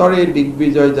ভাৰতৰ এই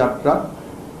দিগ্বিজয় যাত্ৰাত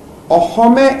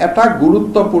অসমে এটা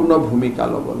গুৰুত্বপূৰ্ণ ভূমিকা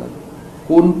ল'ব লাগে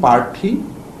কোন প্ৰাৰ্থী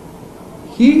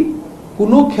হি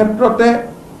কোনো ক্ষেত্ৰতে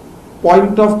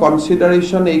পইণ্ট অফ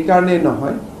কনচিডাৰেশ্যন এই কাৰণেই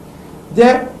নহয় যে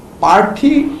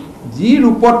প্ৰাৰ্থী যি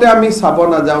ৰূপতে আমি চাব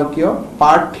নাযাওঁ কিয়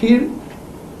প্ৰাৰ্থীৰ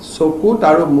চকুত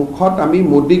আৰু মুখত আমি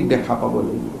মোদীক দেখা পাব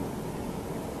লাগিব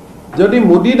যদি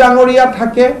মোদী ডাঙৰীয়া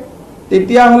থাকে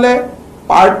তেতিয়াহ'লে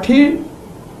প্ৰাৰ্থীৰ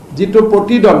যিটো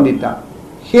প্ৰতিদ্বন্দিতা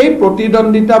সেই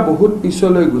প্ৰতিদ্বন্দিতা বহুত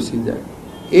পিছলৈ গুচি যায়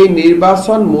এই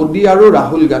নিৰ্বাচন মোদী আৰু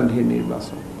ৰাহুল গান্ধীৰ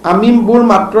নিৰ্বাচন আমিবোৰ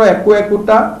মাত্ৰ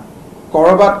একোটা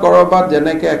কৰবাত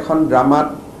যেনেকৈ এখন ড্ৰামাত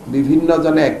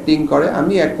বিভিন্নজনে এক্টিং কৰে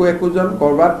আমি একোজন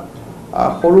কৰবাত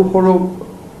সৰু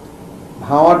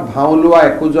ভাওত ভাও লোৱা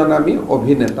একোজন আমি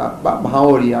অভিনেতা বা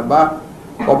ভাওৰীয়া বা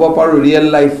ক'ব পাৰোঁ ৰিয়েল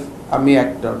লাইফ আমি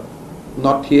এক্টৰ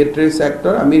নট থিয়েটাৰিছ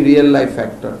এক্টৰ আমি ৰিয়েল লাইফ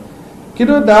এক্টৰ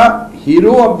কিন্তু the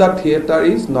hero of the theatre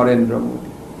is Narendra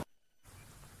Modi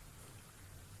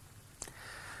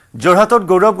যোৰহাটত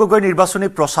গৌৰৱ গগৈ নিৰ্বাচনী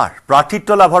প্ৰচাৰ প্ৰাৰ্থিত্ব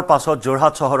লাভৰ পাছত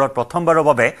যোৰহাট চহৰত প্ৰথমবাৰৰ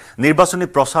বাবে নিৰ্বাচনী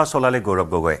প্ৰচাৰ চলালে গৌৰৱ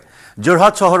গগৈ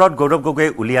যোৰহাট চহৰত গৌৰৱ গগৈ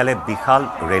উলিয়ালে বিশাল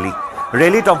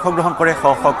ৰেলীত অংশগ্ৰহণ কৰে শ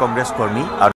শ কংগ্ৰেছ কৰ্মী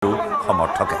আৰু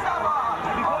সমৰ্থকে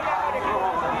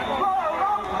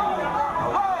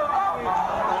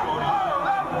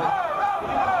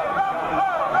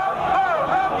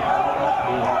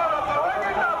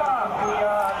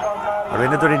আৰু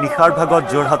এনেদৰে নিশাৰ ভাগত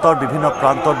যোৰহাটৰ বিভিন্ন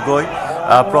প্ৰান্তত গৈ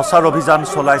প্ৰচাৰ অভিযান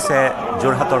চলাইছে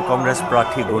যোৰহাটৰ কংগ্ৰেছ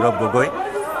প্ৰাৰ্থী গৌৰৱ গগৈ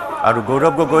আৰু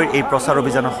গৌৰৱ গগৈৰ এই প্ৰচাৰ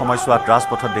অভিযানৰ সময়ছোৱাত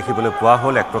ৰাজপথত দেখিবলৈ পোৱা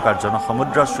হ'ল এক প্ৰকাৰ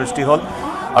জনসমুদ্ৰৰ সৃষ্টি হ'ল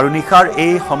আৰু নিশাৰ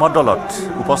এই সমদলত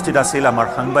উপস্থিত আছিল আমাৰ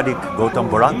সাংবাদিক গৌতম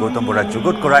বৰা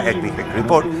যুগুত কৰা এক বিশেষ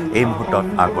ৰিপৰ্ট এই মুহূৰ্তত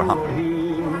আগবঢ়াম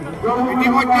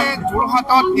ইতিমধ্যে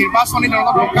যোৰহাটত নিৰ্বাচনী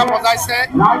ৰণত ঢোকা বজাইছে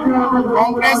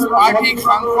কংগ্ৰেছ পাৰ্টীৰ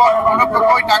সাংসদ গৌৰৱ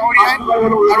গগৈ ডাঙৰীয়াই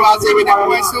আৰু আজি আমি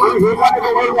দেখুৱাইছোঁ যোৰহাট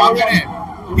নগৰৰ মাজেৰে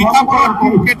পিঠাপুৰত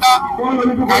বহুকেইটা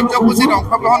কাৰ্যসূচীত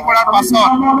অংশগ্ৰহণ কৰাৰ পাছত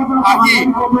আজি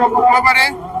শুক্ৰবাৰে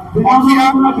সন্ধিয়া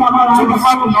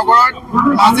যোৰহাট নগৰৰ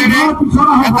মাজেৰে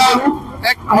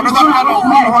এক পদযাত্ৰাত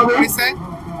অংশগ্ৰহণ কৰিছে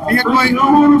বিশেষকৈ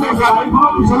যোৰহাট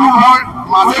চহৰৰ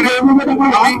মাজেৰে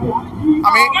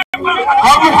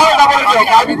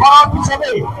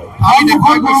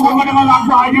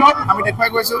আমি দেখুৱাই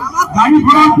গৈছো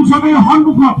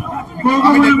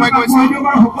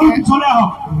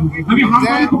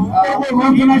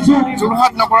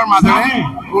যোৰহাট নগৰৰ মাজেৰে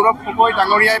গৌৰৱ গগৈ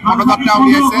ডাঙৰীয়াই পদযাত্ৰা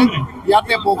উলিয়াইছে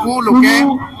ইয়াতে বহু লোকে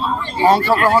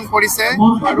অংশগ্ৰহণ কৰিছে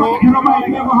আৰু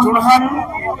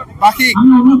যোৰহাটবাসীক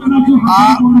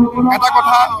এটা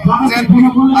কথা যেন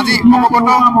আজি অৱগত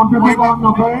কৰিব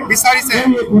বিচাৰিছে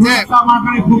যে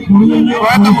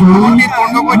প্ৰয়াত মুখ্যমন্ত্ৰী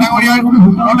গৌৰৱ গগৈ ডাঙৰীয়াৰ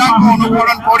পদাঙ্ক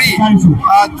অনুসৰণ কৰি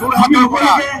যোৰহাটৰ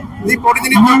পৰা যি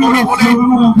প্ৰতিনিধিত্ব কৰিবলৈ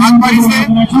আগবাঢ়িছে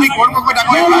সেই গৌৰৱ গগৈ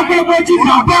ডাঙৰীয়া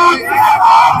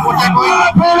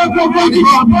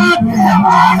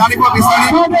জানিব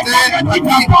বিচাৰিম যে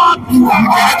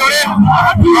কেনেদৰে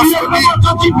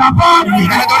প্ৰস্তুতি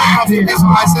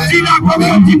চলাইছে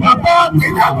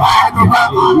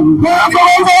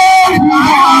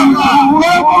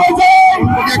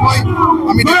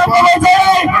আমি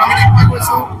দেখুৱাই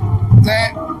গৈছো যে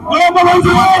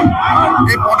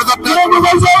এই পদযাত্ৰা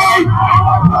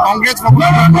কংগ্ৰেছ আৰম্ভ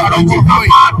হৈ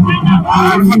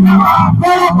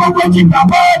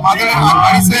মাজেৰে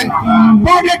আগবাঢ়িছে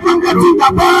আৰু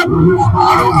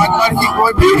আগবাঢ়ি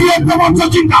গৈ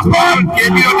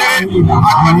কেবিৰতে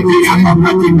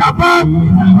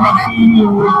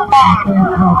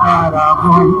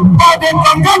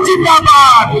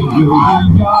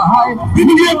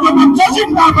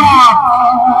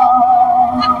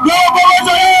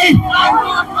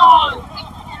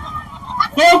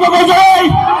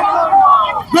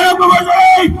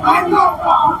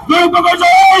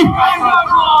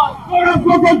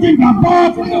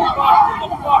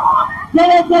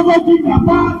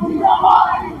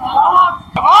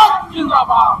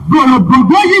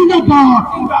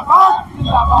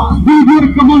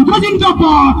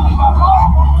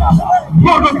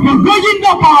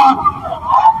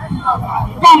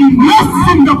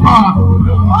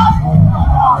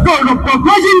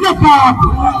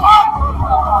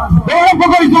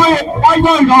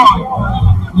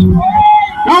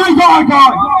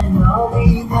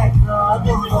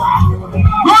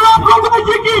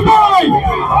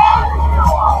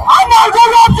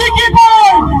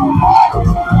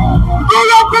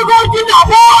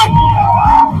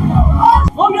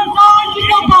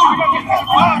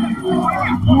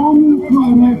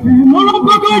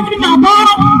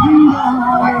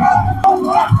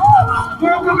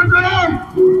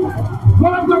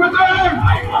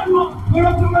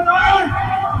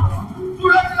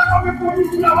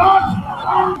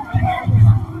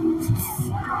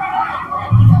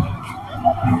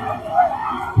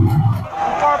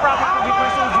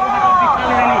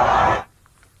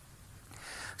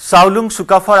চাউলুং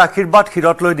চুকাফাৰ আশীৰ্বাদ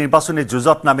ক্ষীৰত লৈ নিৰ্বাচনী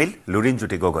যুঁজত নামিল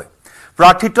লুৰিণজ্যোতি গগৈ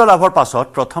প্ৰাৰ্থিত্ব লাভৰ পাছত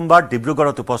প্ৰথমবাৰ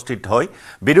ডিব্ৰুগড়ত উপস্থিত হৈ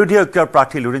বিৰোধী ঐক্যৰ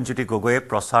প্ৰাৰ্থী লুৰিণজ্যোতি গগৈয়ে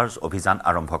প্ৰচাৰ অভিযান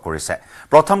আৰম্ভ কৰিছে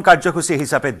প্ৰথম কাৰ্যসূচী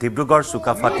হিচাপে ডিব্ৰুগড়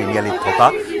চুকাফা তিনিআলিত থকা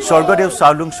স্বৰ্গদেউ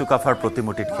চাউলুং চুকাফাৰ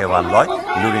প্ৰতিমূৰ্তিত সেৱা লয়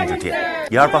লুৰিণজ্যোতিয়ে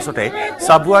ইয়াৰ পাছতে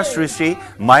চাবুৱাৰ শ্ৰী শ্ৰী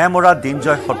মায়ামৰা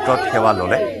দিনজয় সত্ৰত সেৱা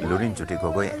ললে লুৰিণজ্যোতি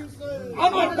গগৈয়ে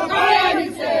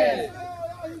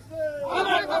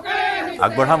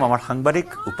আগবঢ়াম আমাৰ সাংবাদিক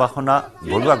উপাসনা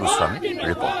বৰুৱা গোস্বামী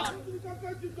ৰিপৰ্ট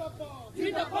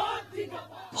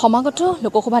সমাগত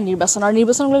লোকসভা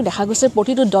নিৰ্বাচনলৈ দেখা গৈছে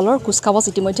প্ৰতিটো দলৰ কুচকাৱাজ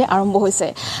ইতিমধ্যে আৰম্ভ হৈছে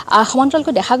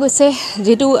সমান্তৰালকৈ দেখা গৈছে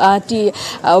যেহেতু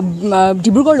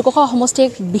ডিব্ৰুগড় লোকসভা সমষ্টিয়ে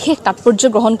বিশেষ তাৎপৰ্য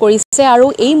গ্ৰহণ কৰিছে আৰু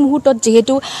এই মুহূৰ্তত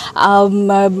যেহেতু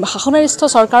শাসনাধিষ্ঠ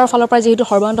চৰকাৰৰ ফালৰ পৰা যেহেতু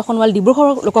সৰ্বানন্দ সোণোৱাল ডিব্ৰুগড়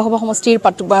লোকসভা সমষ্টিৰ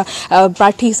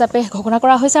প্ৰাৰ্থী হিচাপে ঘোষণা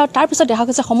কৰা হৈছে আৰু তাৰ পিছত দেখা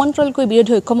গৈছে সমান্তৰালকৈ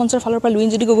বিৰোধী ঐক্য মঞ্চৰ ফালৰ পৰা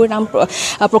লুৰিণজ্যোতি গগৈৰ নাম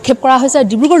প্ৰক্ষেপ কৰা হৈছে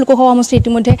ডিব্ৰুগড় লোকসভা সমষ্টি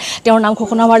ইতিমধ্যে তেওঁৰ নাম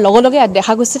ঘোষণা হোৱাৰ লগে লগে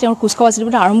দেখা গৈছে তেওঁৰ কুচকাৱাজ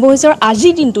ইতিমধ্যে আৰম্ভ হৈছে আৰু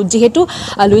আজিৰ দিনটোত যেহেতু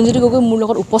লুৰিণজ্যোতি গগৈ মোৰ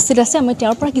লগত উপস্থিত আছে আমি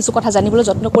তেওঁৰ পৰা কিছু কথা জানিবলৈ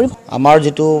যত্ন কৰিম আমাৰ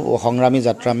যেটো সংগ্ৰামী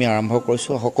যাত্ৰা আমি আৰম্ভ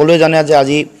কৰিছোঁ সকলোৱে জানে যে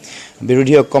আজি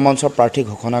বিৰোধী ঐক্য মঞ্চৰ প্ৰাৰ্থী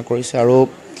ঘোষণা কৰিছে আৰু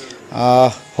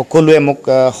সকলোৱে মোক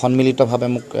সন্মিলিতভাৱে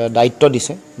মোক দায়িত্ব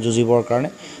দিছে যুঁজিবৰ কাৰণে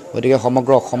গতিকে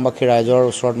সমগ্ৰ অসমবাসী ৰাইজৰ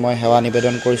ওচৰত মই সেৱা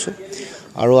নিবেদন কৰিছোঁ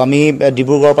আৰু আমি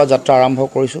ডিব্ৰুগড়ৰ পৰা যাত্ৰা আৰম্ভ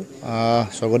কৰিছোঁ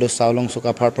স্বৰ্গদেউ চাউলুং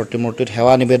চুকাফাৰ প্ৰতিমূৰ্তিত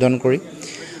সেৱা নিবেদন কৰি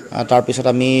তাৰ পিছত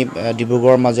আমি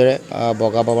ডিব্ৰুগড়ৰ মাজেৰে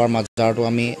বগা বাবাৰ মাজাৰটো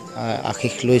আমি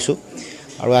আশীষ লৈছোঁ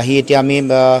আৰু আহি এতিয়া আমি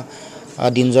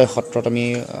দিনজয় সত্ৰত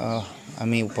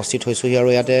আমি উপস্থিত হৈছোঁহি আৰু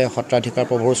ইয়াতে সত্ৰাধিকাৰ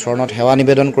প্ৰভুৰ চৰণত সেৱা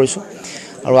নিবেদন কৰিছোঁ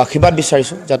আৰু আশীৰ্বাদ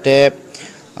বিচাৰিছোঁ যাতে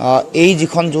এই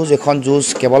যিখন যুঁজ এখন যুঁজ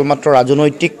কেৱল মাত্ৰ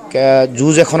ৰাজনৈতিক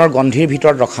যুঁজ এখনৰ গন্ধিৰ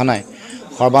ভিতৰত ৰখা নাই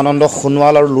সৰ্বানন্দ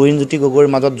সোণোৱাল আৰু লুৰিণজ্যোতি গগৈৰ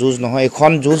মাজত যুঁজ নহয়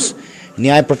এখন যুঁজ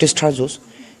ন্যায় প্ৰতিষ্ঠাৰ যুঁজ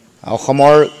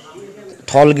অসমৰ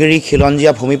থলগিৰি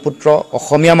খিলঞ্জীয়া ভূমিপুত্ৰ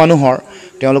অসমীয়া মানুহৰ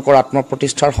তেওঁলোকৰ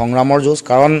আত্মপ্ৰতিষ্ঠাৰ সংগ্ৰামৰ যুঁজ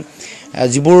কাৰণ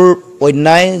যিবোৰ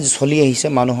অন্যায় চলি আহিছে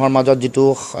মানুহৰ মাজত যিটো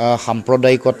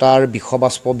সাম্প্ৰদায়িকতাৰ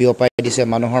বিষবাষ্প বিয়পাই দিছে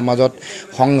মানুহৰ মাজত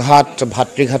সংঘাত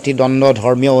ভাতৃঘাতী দ্বন্দ্ব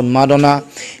ধৰ্মীয় উন্মাদনা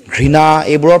ঘৃণা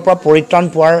এইবোৰৰ পৰা পৰিত্ৰাণ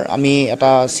পোৱাৰ আমি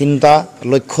এটা চিন্তা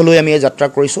লক্ষ্য লৈ আমি এই যাত্ৰা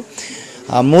কৰিছোঁ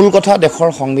মূল কথা দেশৰ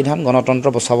সংবিধান গণতন্ত্ৰ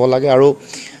বচাব লাগে আৰু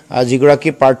যিগৰাকী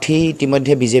প্ৰাৰ্থী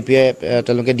ইতিমধ্যে বিজেপিয়ে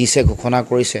তেওঁলোকে দিছে ঘোষণা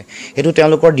কৰিছে এইটো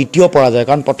তেওঁলোকৰ দ্বিতীয় পৰাজয়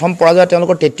কাৰণ প্ৰথম পৰাজয়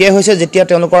তেওঁলোকৰ তেতিয়াই হৈছে যেতিয়া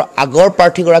তেওঁলোকৰ আগৰ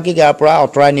প্ৰাৰ্থীগৰাকীক ইয়াৰ পৰা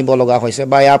আঁতৰাই নিব লগা হৈছে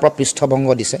বা ইয়াৰ পৰা পৃষ্ঠভংগ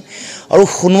দিছে আৰু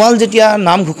সোণোৱাল যেতিয়া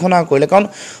নাম ঘোষণা কৰিলে কাৰণ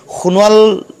সোণোৱাল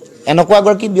এনেকুৱা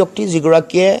এগৰাকী ব্যক্তি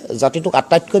যিগৰাকীয়ে জাতিটোক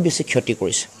আটাইতকৈ বেছি ক্ষতি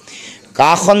কৰিছে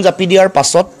কাখন জাপি দিয়াৰ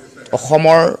পাছত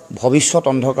অসমৰ ভৱিষ্যত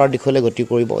অন্ধকাৰ দিশলৈ গতি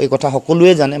কৰিব এই কথা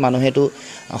সকলোৱে জানে মানুহেতো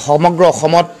সমগ্ৰ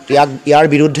অসমত ইয়াৰ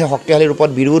বিৰুদ্ধে শক্তিশালী ৰূপত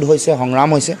বিৰোধ হৈছে সংগ্ৰাম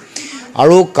হৈছে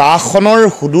আৰু কাখনৰ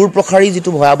সুদূৰ প্ৰসাৰী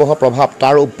যিটো ভয়াৱহ প্ৰভাৱ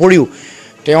তাৰ উপৰিও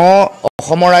তেওঁ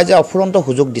অসমৰ ৰাইজে অফুৰন্ত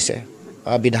সুযোগ দিছে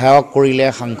বিধায়ক কৰিলে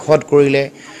সাংসদ কৰিলে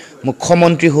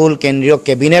মুখ্যমন্ত্ৰী হ'ল কেন্দ্ৰীয়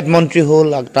কেবিনেট মন্ত্ৰী হ'ল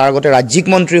তাৰ আগতে ৰাজ্যিক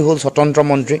মন্ত্ৰী হ'ল স্বতন্ত্ৰ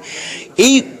মন্ত্ৰী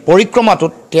এই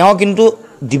পৰিক্ৰমাটোত তেওঁ কিন্তু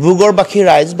ডিব্ৰুগড়বাসী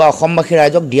ৰাইজ বা অসমবাসী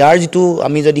ৰাইজক দিয়াৰ যিটো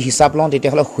আমি যদি হিচাপ লওঁ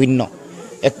তেতিয়াহ'লে শূন্য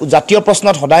এক জাতীয়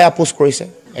প্ৰশ্নত সদায় আপোচ কৰিছে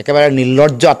একেবাৰে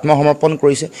নিৰ্লজ্জ আত্মসমৰ্পণ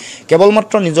কৰিছে কেৱল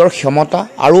মাত্ৰ নিজৰ ক্ষমতা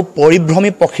আৰু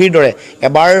পৰিভ্ৰমী পক্ষীৰ দৰে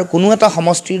এবাৰ কোনো এটা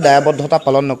সমষ্টিৰ দায়বদ্ধতা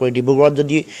পালন নকৰি ডিব্ৰুগড়ত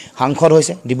যদি সাংসদ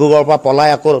হৈছে ডিব্ৰুগড়ৰ পৰা পলাই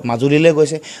আকৌ মাজুলীলৈ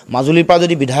গৈছে মাজুলীৰ পৰা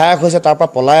যদি বিধায়ক হৈছে তাৰ পৰা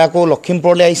পলাই আকৌ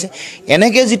লখিমপুৰলৈ আহিছে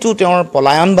এনেকৈ যিটো তেওঁৰ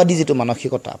পলায়নবাদী যিটো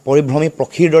মানসিকতা পৰিভ্ৰমী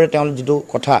পক্ষীৰ দৰে তেওঁৰ যিটো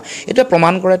কথা এইটোৱে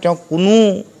প্ৰমাণ কৰে তেওঁ কোনো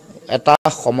এটা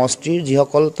সমষ্টিৰ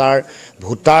যিসকল তাৰ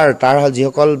ভোটাৰ তাৰ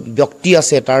যিসকল ব্যক্তি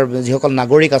আছে তাৰ যিসকল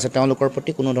নাগৰিক আছে তেওঁলোকৰ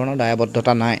প্ৰতি কোনো ধৰণৰ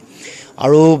দায়বদ্ধতা নাই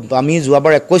আৰু আমি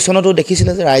যোৱাবাৰ 21 চনতো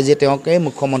দেখিছিলে যে ৰাইজে তেওঁকে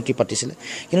মুখ্যমন্ত্ৰী পাতিছিলে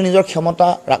কিন্তু নিজৰ ক্ষমতা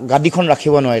গাদীখন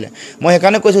ৰাখিব নোৱাৰিলে মই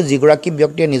সেইকাৰণে কৈছোঁ যিগৰাকী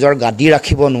ব্যক্তিয়ে নিজৰ গাদী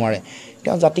ৰাখিব নোৱাৰে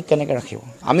তেওঁ জাতিক কেনেকৈ ৰাখিব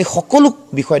আমি সকলো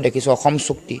বিষয় দেখিছোঁ অসম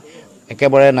চুক্তি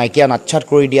একেবাৰে নাইকিয়া নাচ্ছাত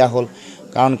কৰি দিয়া হ'ল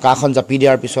কাৰণ কাখন জাপি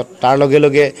দিয়াৰ পিছত তাৰ লগে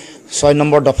লগে 6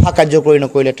 নম্বৰ দফা কাৰ্যকৰী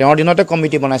নকৰিলে তেওঁৰ দিনতে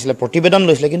কমিটি বনাইছিলে প্ৰতিবেদন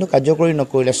লৈছিলে কিন্তু কাৰ্যকৰী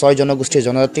নকৰিলে 6 জনগোষ্ঠীৰ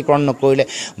জনজাতিকৰণ নকৰিলে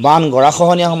বান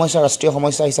গৰাখহনীয়া সমস্যা ৰাষ্ট্ৰীয়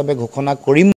সমস্যা হিচাপে ঘোষণা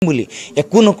কৰিম বুলি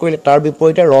একো নকৰিলে তাৰ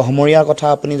বিপৰীতে ৰহমৰীয়াৰ কথা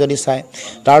আপুনি যদি চায়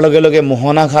তাৰ লগে লগে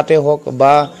মোহনা ঘাটে হওক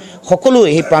বা সকলো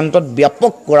এই প্ৰান্তত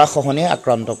ব্যাপক গৰাখহনীয়ে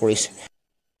আক্ৰান্ত কৰিছে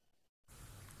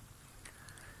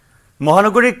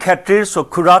মহানগৰীৰ ক্ষেত্ৰীৰ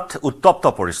চক্ষুৰাত উত্তপ্ত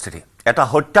পৰিস্থিতি এটা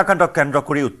হত্যাকাণ্ড কেন্দ্ৰ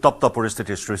কৰি উত্তপ্ত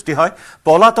পৰিস্থিতিৰ সৃষ্টি হয়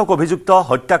পলাতক অভিযুক্ত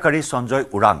হত্যাকাৰী সঞ্জয়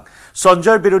উৰাং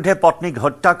সঞ্জয়ৰ বিৰুদ্ধে পত্নীক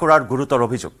হত্যা কৰাৰ গুৰুতৰ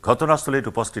অভিযোগ ঘটনাস্থলীত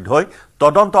উপস্থিত হৈ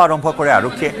তদন্ত আৰম্ভ কৰে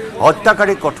আৰক্ষীয়ে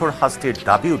হত্যাকাৰী কঠোৰ শাস্তিৰ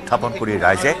দাবী উত্থাপন কৰি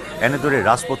ৰাইজে এনেদৰে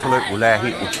ৰাজপথলৈ ওলাই আহি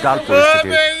উত্তাল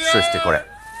পৰিস্থিতিৰ সৃষ্টি কৰে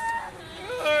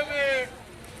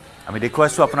আমি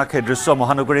দেখুৱাইছো আপোনাক এই দৃশ্য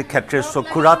মহানগৰীৰ ক্ষেত্ৰৰ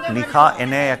চকুৰাত নিশা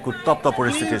এনে এক উত্তপ্ত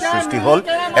পৰিস্থিতিৰ সৃষ্টি হ'ল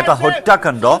এটা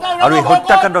হত্যাকাণ্ড আৰু এই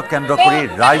হত্যাকাণ্ডক কেন্দ্ৰ কৰি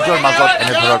ৰাইজৰ মাজত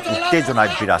এনেধৰণৰ উত্তেজনাই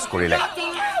বিৰাজ কৰিলে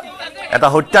এটা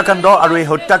হত্যাকাণ্ড আৰু এই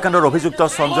হত্যাকাণ্ডৰ অভিযুক্ত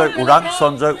সঞ্জয়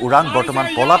উৰাং বৰ্তমান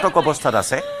পলাতক অৱস্থাত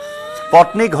আছে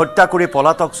পত্নীক হত্যা কৰি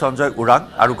পলাতক সঞ্জয় উৰাং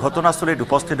আৰু ঘটনাস্থলীত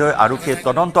উপস্থিত হৈ আৰক্ষীয়ে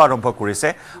তদন্ত আৰম্ভ কৰিছে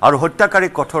আৰু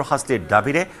হত্যাকাৰীক কঠোৰ শাস্তিৰ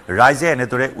দাবীৰে ৰাইজে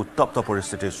এনেদৰে উত্তপ্ত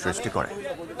পৰিস্থিতিৰ সৃষ্টি কৰে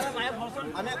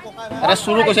এটা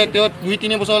চুৰু কৈছে তেওঁ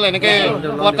 2-3 বছৰ এনেকৈ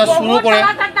ক'ৰবাত চুৰু কৰে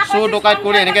চুৰ ডকাইত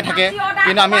কৰি এনেকৈ থাকে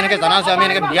কিন্তু আমি এনেকৈ জানা আছে আমি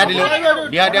এনেকৈ বিয়া দিলোঁ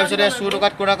বিয়া দিয়াৰ পিছতে চুৰ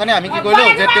ডকাইত কৰাৰ কাৰণে আমি কি কৰিলোঁ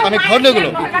যে তেওঁক আমি ঘৰত লৈ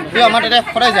গ'লোঁ তেওঁ আমাৰ তাতে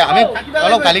সদায় যায় আমি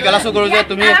অলপ গালি গালাচো কৰোঁ যে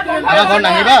তুমি আমাৰ ঘৰত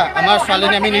নাহিবা আমাৰ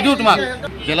ছোৱালীজনী আমি নিদিওঁ তোমাক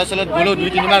জেলত চেলত গ'লোঁ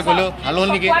 2-3 বাৰ গ'লোঁ ভাল হ'ল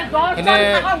নেকি কিন্তু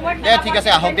ঠিক আছে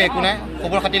আহক দে একো নাই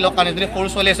খবৰ খাতি লগ কাৰণে যদি সৰু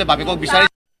ছোৱালী আছে বাপেকক বিচাৰি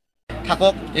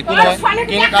থাকক একো নহয়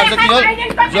কিন্তু তাৰপিছত কি হ'ল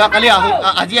যোৱাকালি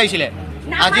আজি আহিছিলে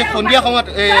আজি সন্ধিয়া সময়ত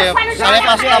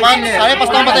 5:30মান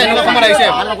বজাত এনেকুৱা সময়ত আহিছে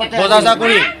বজাৰ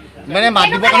কৰি মানে মাত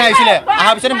দিবৰ কাৰণে আহিছিলে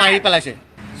অহাৰ পিছতে মাৰি পেলাইছে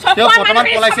তেওঁ বৰ্তমান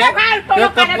পলাইছে তেওঁ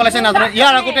ক'ত পলাইছে নাজানো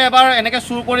ইয়াৰ আগতে এবাৰ এনেকৈ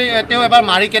চুৰ কৰি তেওঁ এবাৰ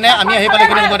মাৰি কেনে আমি আহি পালে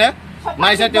কিনে সময়তে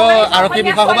মাৰিছে তেওঁ আৰক্ষী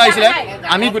বিষয়া সভা আহিছিলে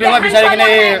আমি গোটেই সময় বিচাৰি কিনে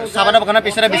এই চাহপাতৰ বাগানৰ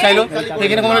পিছতে বিচাৰিলোঁ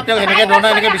সেইখিনি সময়ত তেওঁ এনেকৈ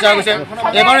ধৰণৰ এনেকৈ বিচাৰা গৈছে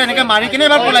এবাৰ এনেকৈ মাৰি কিনে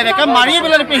এবাৰ পলাই দিয়ে মাৰিয়ে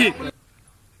পেলাই পেহী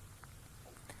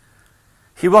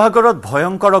শিৱসাগৰত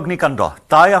ভয়ংকৰ অগ্নিকাণ্ড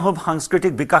টাই আহোম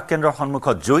সাংস্কৃতিক বিকাশ কেন্দ্ৰৰ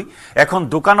সন্মুখত জুই এখন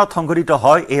দোকানত সংঘটিত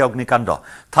হয় এই অগ্নিকাণ্ড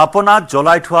থাপনাত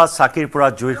জ্বলাই থোৱা চাকিৰ পৰা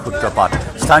জুইৰ সূত্ৰপাত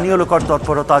স্থানীয় লোকৰ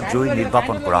তৎপৰতাত জুই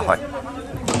নিৰ্বাপন কৰা হয়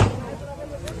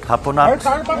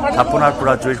থাপনাৰ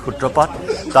পৰা জুইৰ সূত্ৰপাত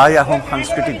টাই আহোম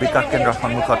সাংস্কৃতিক বিকাশ কেন্দ্ৰৰ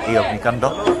সন্মুখত এই অগ্নিকাণ্ড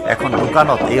এখন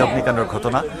দোকানত এই অগ্নিকাণ্ডৰ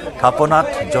ঘটনা থাপনাত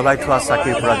জ্বলাই থোৱা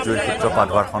চাকিৰ পৰা জুইৰ সূত্ৰপাত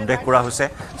হোৱাৰ সন্দেহ কৰা হৈছে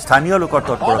স্থানীয় লোকৰ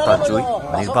তৎপৰতাত জুই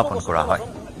নিৰ্বাপন কৰা হয়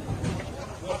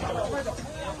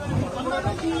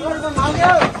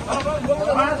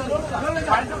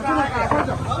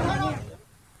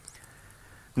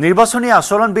নিৰ্বাচনী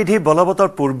আচৰণ বিধি বলবতৰ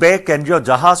পূৰ্বে কেন্দ্ৰীয়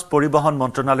জাহাজ পৰিবহণ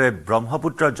মন্ত্ৰণালয়ে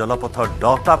ব্ৰহ্মপুত্ৰৰ জলপথৰ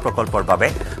 10টা প্ৰকল্পৰ বাবে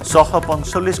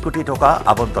 645 কোটি টকা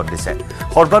আবণ্টন দিছে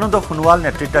সৰ্বানন্দ সোণোৱাল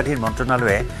নেতৃত্বাধীন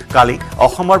মন্ত্ৰণালয়ে কালি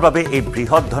অসমৰ বাবে এই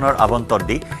বৃহৎ ধনৰ আবণ্টন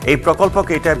দি এই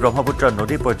প্ৰকল্পকেইটাই ব্ৰহ্মপুত্ৰৰ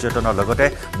নদী পৰ্যটনৰ লগতে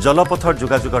জলপথৰ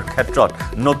যোগাযোগৰ ক্ষেত্ৰত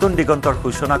নতুন দিগন্তৰ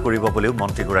সূচনা কৰিব বুলিও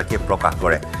মন্ত্ৰীগৰাকীয়ে প্ৰকাশ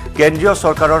কৰে কেন্দ্ৰীয়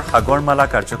চৰকাৰৰ সাগৰমালা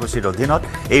কাৰ্যসূচীৰ অধীনত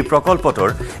এই প্ৰকল্পটোৰ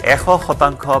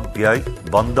 100% ব্যয়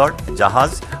বন্দৰ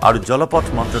জাহাজ আৰু জলপথ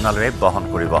মন্ত্ৰণালয়ে বহন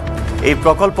কৰিব এই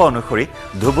প্ৰকল্প অনুসৰি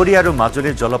ধুবুৰী আৰু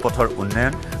মাজুলীৰ জলপথৰ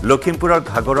উন্নয়ন লখিমপুৰৰ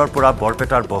ঘাগৰৰ পৰা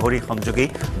বৰপেটাৰ বহৰী সংযোগী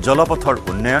জলপথৰ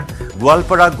উন্নয়ন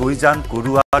গোৱালপাৰা গুইজান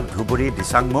কুৰুৱা ধুবুৰী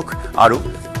দিচাংমুখ আৰু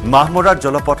মাহমৰাৰ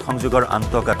জলপথ সংযোগৰ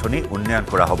আন্তঃগাঁথনি উন্নয়ন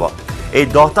কৰা হ'ব এই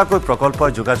 10টাকৈ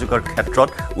প্ৰকল্পই যোগাযোগৰ ক্ষেত্ৰত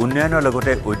উন্নয়নৰ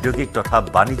লগতে ঔদ্যোগিক তথা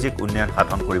বাণিজ্যিক উন্নয়ন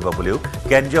সাধন কৰিব বুলিও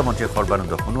কেন্দ্ৰীয় মন্ত্ৰী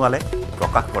সৰ্বানন্দ সোণোৱালে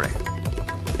প্ৰকাশ কৰে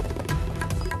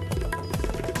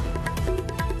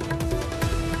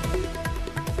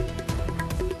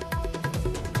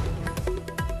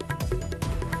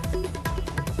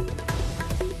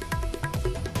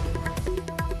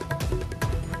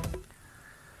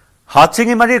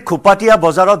হাতচিঙিমাৰীৰ খুপাটিয়া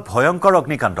বজাৰত ভয়ংকৰ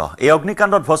অগ্নিকাণ্ড এই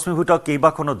অগ্নিকাণ্ডত ভস্মীভূত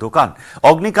কেইবাখনো দোকান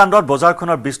অগ্নিকাণ্ডত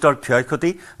বজাৰখনৰ বিস্তৰ ক্ষয়ক্ষতি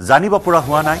জানিব পৰা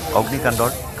হোৱা নাই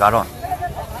অগ্নিকাণ্ডৰ কাৰণ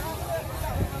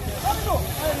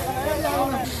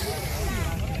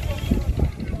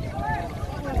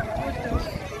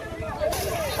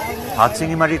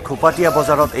হাতচিঙিমাৰীৰ খুপাটিয়া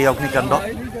বজাৰত এই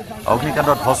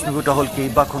অগ্নিকাণ্ডত ভস্মীভূত হ'ল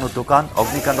কেইবাখনো দোকান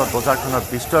অগ্নিকাণ্ডত বজাৰখনৰ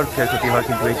বিস্তৰ ক্ষয়ক্ষতি হয়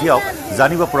কিন্তু এতিয়াও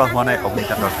জানিব পৰা হোৱা নাই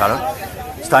অগ্নিকাণ্ডৰ কাৰণ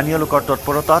স্থানীয় লোকৰ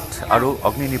তৎপৰতাত আৰু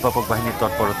অগ্নি নিৰ্বাপক বাহিনীৰ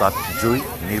তৎপৰতাত জুই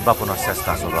নিৰ্বাপনৰ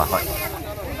চেষ্টা চলোৱা হয়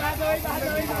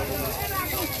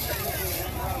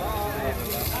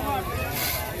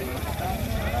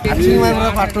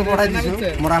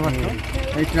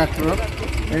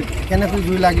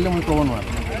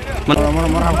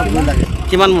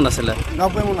কিমান মন আছিলে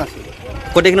 90 মন আছিল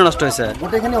গোটেইখিনি নষ্ট হৈছে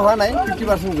গোটেইখিনি হোৱা নাই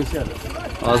 50% গৈছে আৰু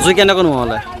জুই কেনেকৈ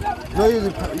নহ'লে জুই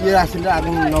ইয়ে আছিলে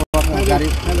আগুন গাড়ী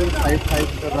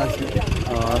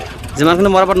যিমানখিনি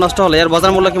মৰাপাট নষ্ট হ'লে ইয়াৰ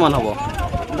বজাৰ মূল্য কিমান হ'ব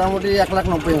মোটামুটি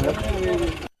 1,90,000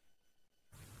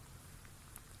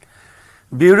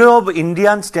 ব্যুৰো অব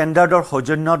ইণ্ডিয়ান ষ্টেণ্ডাৰ্ডৰ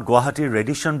সৌজন্যত গুৱাহাটীৰ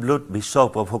ৰেডিশ্যন ব্লুত বিশ্ব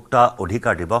উপভোক্তা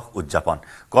অধিকাৰ দিৱস উদযাপন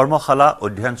কৰ্মশালা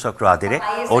অধ্যয়ন চক্ৰ আদিৰে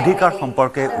অধিকাৰ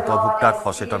সম্পৰ্কে উপভোক্তাক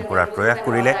সচেতন কৰাৰ প্ৰয়াস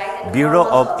কৰিলে ব্যুৰো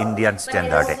অব ইণ্ডিয়ান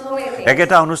ষ্টেণ্ডাৰ্ডে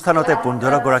একেটা অনুষ্ঠানতে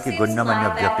 15 গৰাকী গণ্যমান্য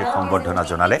ব্যক্তিক সম্বৰ্ধনা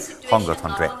জনালে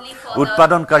সংগঠনটোৱে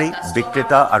উৎপাদনকাৰী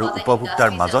বিক্ৰেতা আৰু উপভোক্তাৰ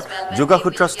মাজত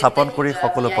যোগাসূত্ৰ স্থাপন কৰি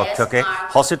সকলো পক্ষকে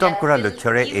সচেতন কৰাৰ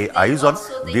লক্ষ্যৰে এই আয়োজন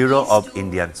bureau of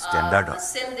Indian ষ্টেণ্ডাৰ্ডৰ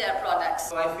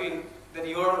that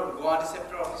your Guwahati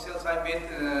chapter officials I met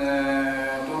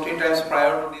 2-3 times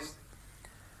prior to this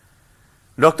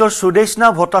doctor Sudeshna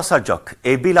ভট্টাচাৰ্যক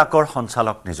এইবিলাকৰ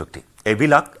সঞ্চালক নিযুক্তি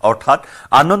এইবিলাক অৰ্থাৎ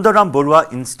Anandaram Barua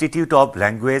institute of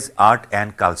language art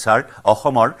and culture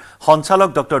অসমৰ সঞ্চালক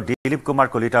ডক্টৰ দিলীপ কুমাৰ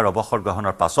কলিতাৰ অৱসৰ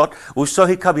গ্ৰহণৰ পাছত উচ্চ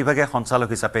শিক্ষা বিভাগে সঞ্চালক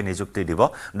হিচাপে নিযুক্তি দিব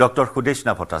ডক্টৰ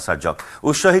সুদেশনা ভট্টাচাৰ্যক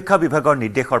উচ্চ শিক্ষা বিভাগৰ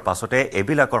নিৰ্দেশৰ পাছতে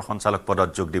এইবিলাকৰ সঞ্চালক পদত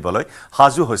যোগ দিবলৈ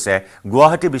সাজু হৈছে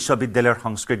গুৱাহাটী বিশ্ববিদ্যালয়ৰ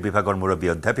সংস্কৃত বিভাগৰ মুৰব্বী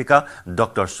অধ্যাপিকা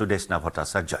ডক্টৰ সুদেশনা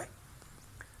ভট্টাচাৰ্যই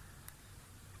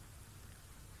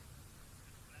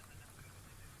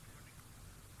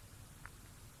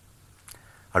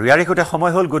আৰু ইয়াৰ সৈতে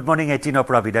সময় হ'ল গুড মৰ্নিং 18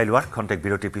 পৰা বিদায় লোৱাৰ খন্তেক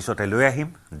বিৰতিৰ পিছতে লৈ আহিম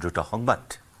দ্ৰুত সংবাদ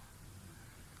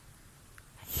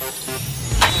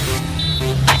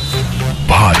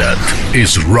भारत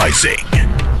is rising.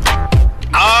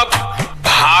 अब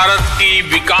भारत की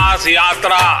विकास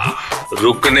यात्रा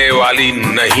रुकने वाली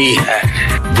नहीं है.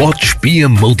 Watch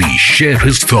PM Modi share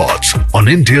his thoughts on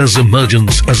India's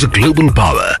emergence as a global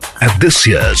power at this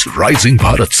year's Rising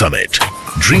Bharat Summit.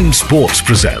 Dream Sports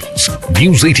presents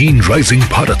News18 Rising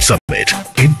Bharat Summit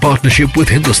in partnership with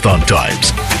Hindustan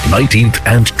Times, 19th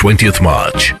and 20th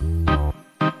March.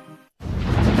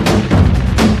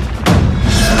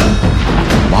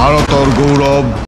 ভাৰতৰ গৌৰৱ